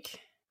crazy, like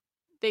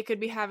they could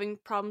be having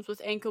problems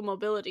with ankle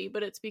mobility,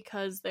 but it's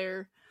because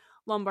their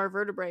lumbar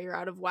vertebrae are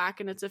out of whack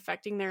and it's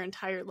affecting their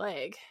entire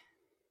leg.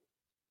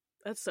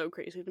 That's so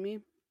crazy to me.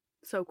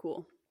 So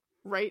cool.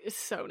 Right? It's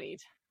so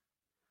neat.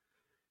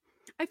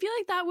 I feel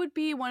like that would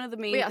be one of the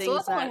main things so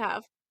that's all I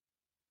have.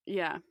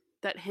 Yeah,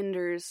 that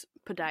hinders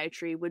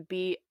podiatry would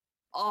be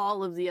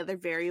all of the other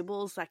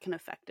variables that can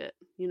affect it,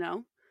 you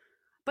know?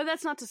 But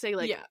that's not to say,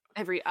 like,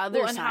 every other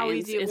and how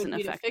science easy it isn't would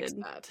be affected. to fix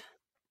that.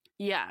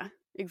 Yeah,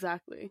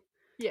 exactly.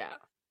 Yeah.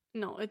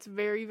 No, it's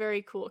very,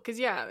 very cool.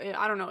 Because,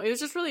 I don't know. It was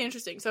just really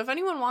interesting. So if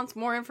anyone wants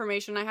more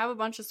information, I have a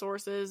bunch of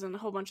sources and a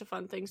whole bunch of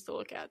fun things to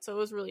look at. So it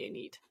was really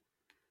neat.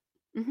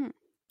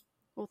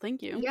 Well,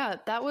 thank you. Yeah,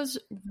 that was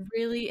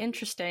really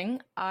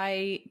interesting.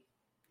 We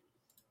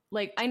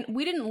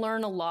didn't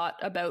learn a lot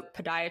about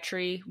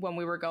podiatry when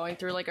we were going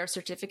through like our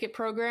certificate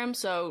program.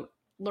 So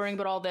learning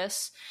about all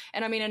this,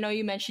 and I mean, I know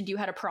you mentioned you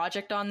had a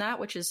project on that,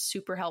 which is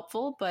super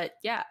helpful, but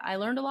yeah, I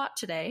learned a lot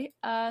today.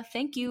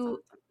 Thank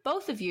you,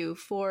 both of you,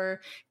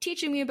 for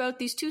teaching me about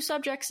these two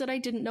subjects that I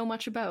didn't know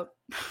much about.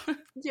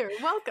 You're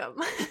welcome.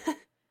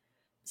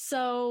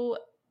 So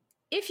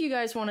if you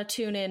guys want to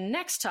tune in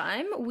next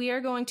time, we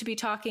are going to be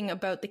talking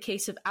about the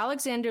case of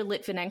Alexander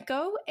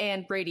Litvinenko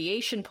and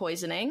radiation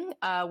poisoning,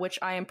 which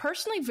I am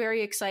personally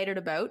very excited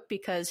about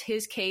because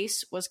his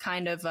case was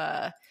kind of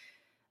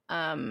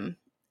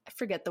I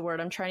forget the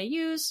word I'm trying to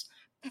use,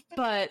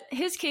 but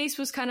his case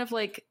was kind of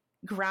like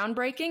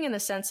groundbreaking in the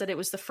sense that it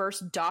was the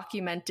first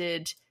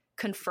documented,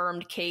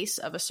 confirmed case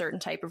of a certain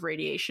type of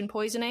radiation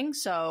poisoning.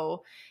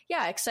 So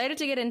yeah, excited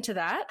to get into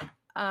that.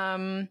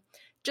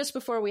 Just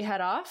before we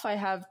head off, I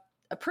have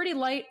a pretty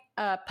light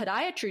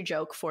podiatry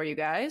joke for you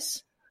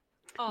guys.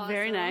 Awesome.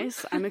 Very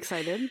nice. I'm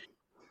excited.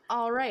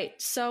 All right.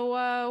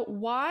 So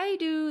why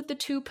do the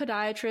two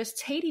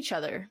podiatrists hate each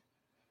other?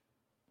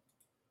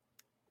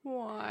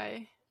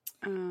 Why?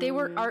 They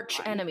were arch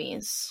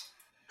enemies.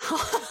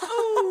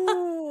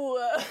 Ooh.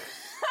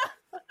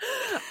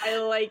 I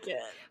like it.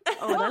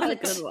 Oh,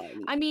 that's a good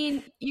one. I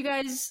mean, you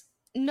guys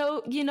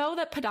know,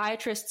 that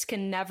podiatrists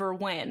can never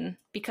win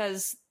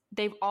because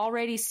they've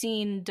already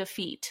seen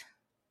defeat.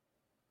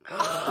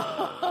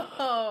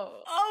 Oh,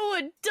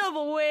 a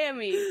double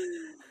whammy.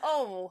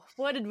 Oh,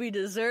 what did we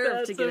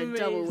deserve to get a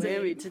double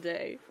whammy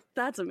today?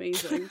 That's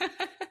amazing.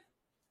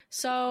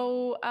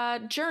 So,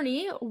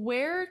 Journey,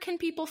 where can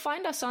people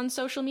find us on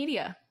social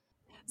media?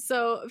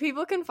 So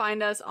people can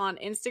find us on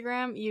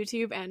Instagram,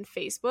 YouTube, and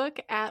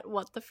Facebook at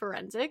What the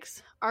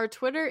Forensics. Our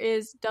Twitter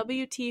is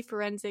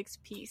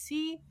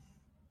WTForensicsPC.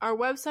 Our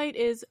website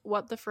is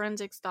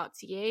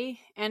whattheforensics.ca,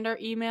 and our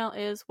email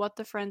is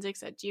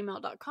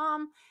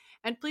whattheforensics@gmail.com.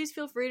 And please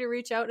feel free to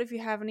reach out if you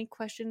have any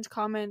questions,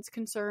 comments,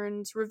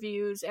 concerns,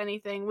 reviews,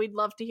 anything. We'd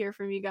love to hear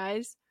from you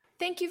guys.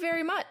 Thank you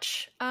very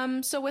much.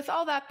 So with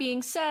all that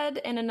being said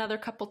and another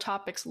couple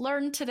topics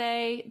learned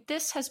today,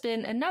 this has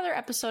been another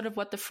episode of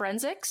What the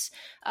Forensics.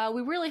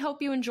 We really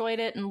hope you enjoyed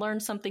it and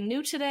learned something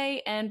new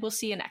today, and we'll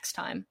see you next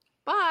time.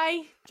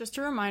 Bye! Just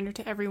a reminder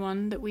to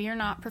everyone that we are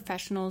not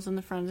professionals in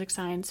the forensic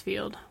science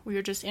field. We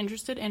are just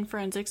interested in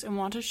forensics and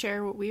want to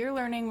share what we are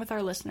learning with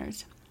our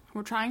listeners.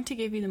 We're trying to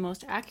give you the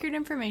most accurate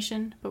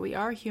information, but we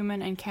are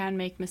human and can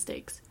make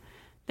mistakes.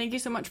 Thank you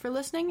so much for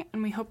listening,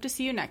 and we hope to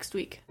see you next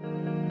week.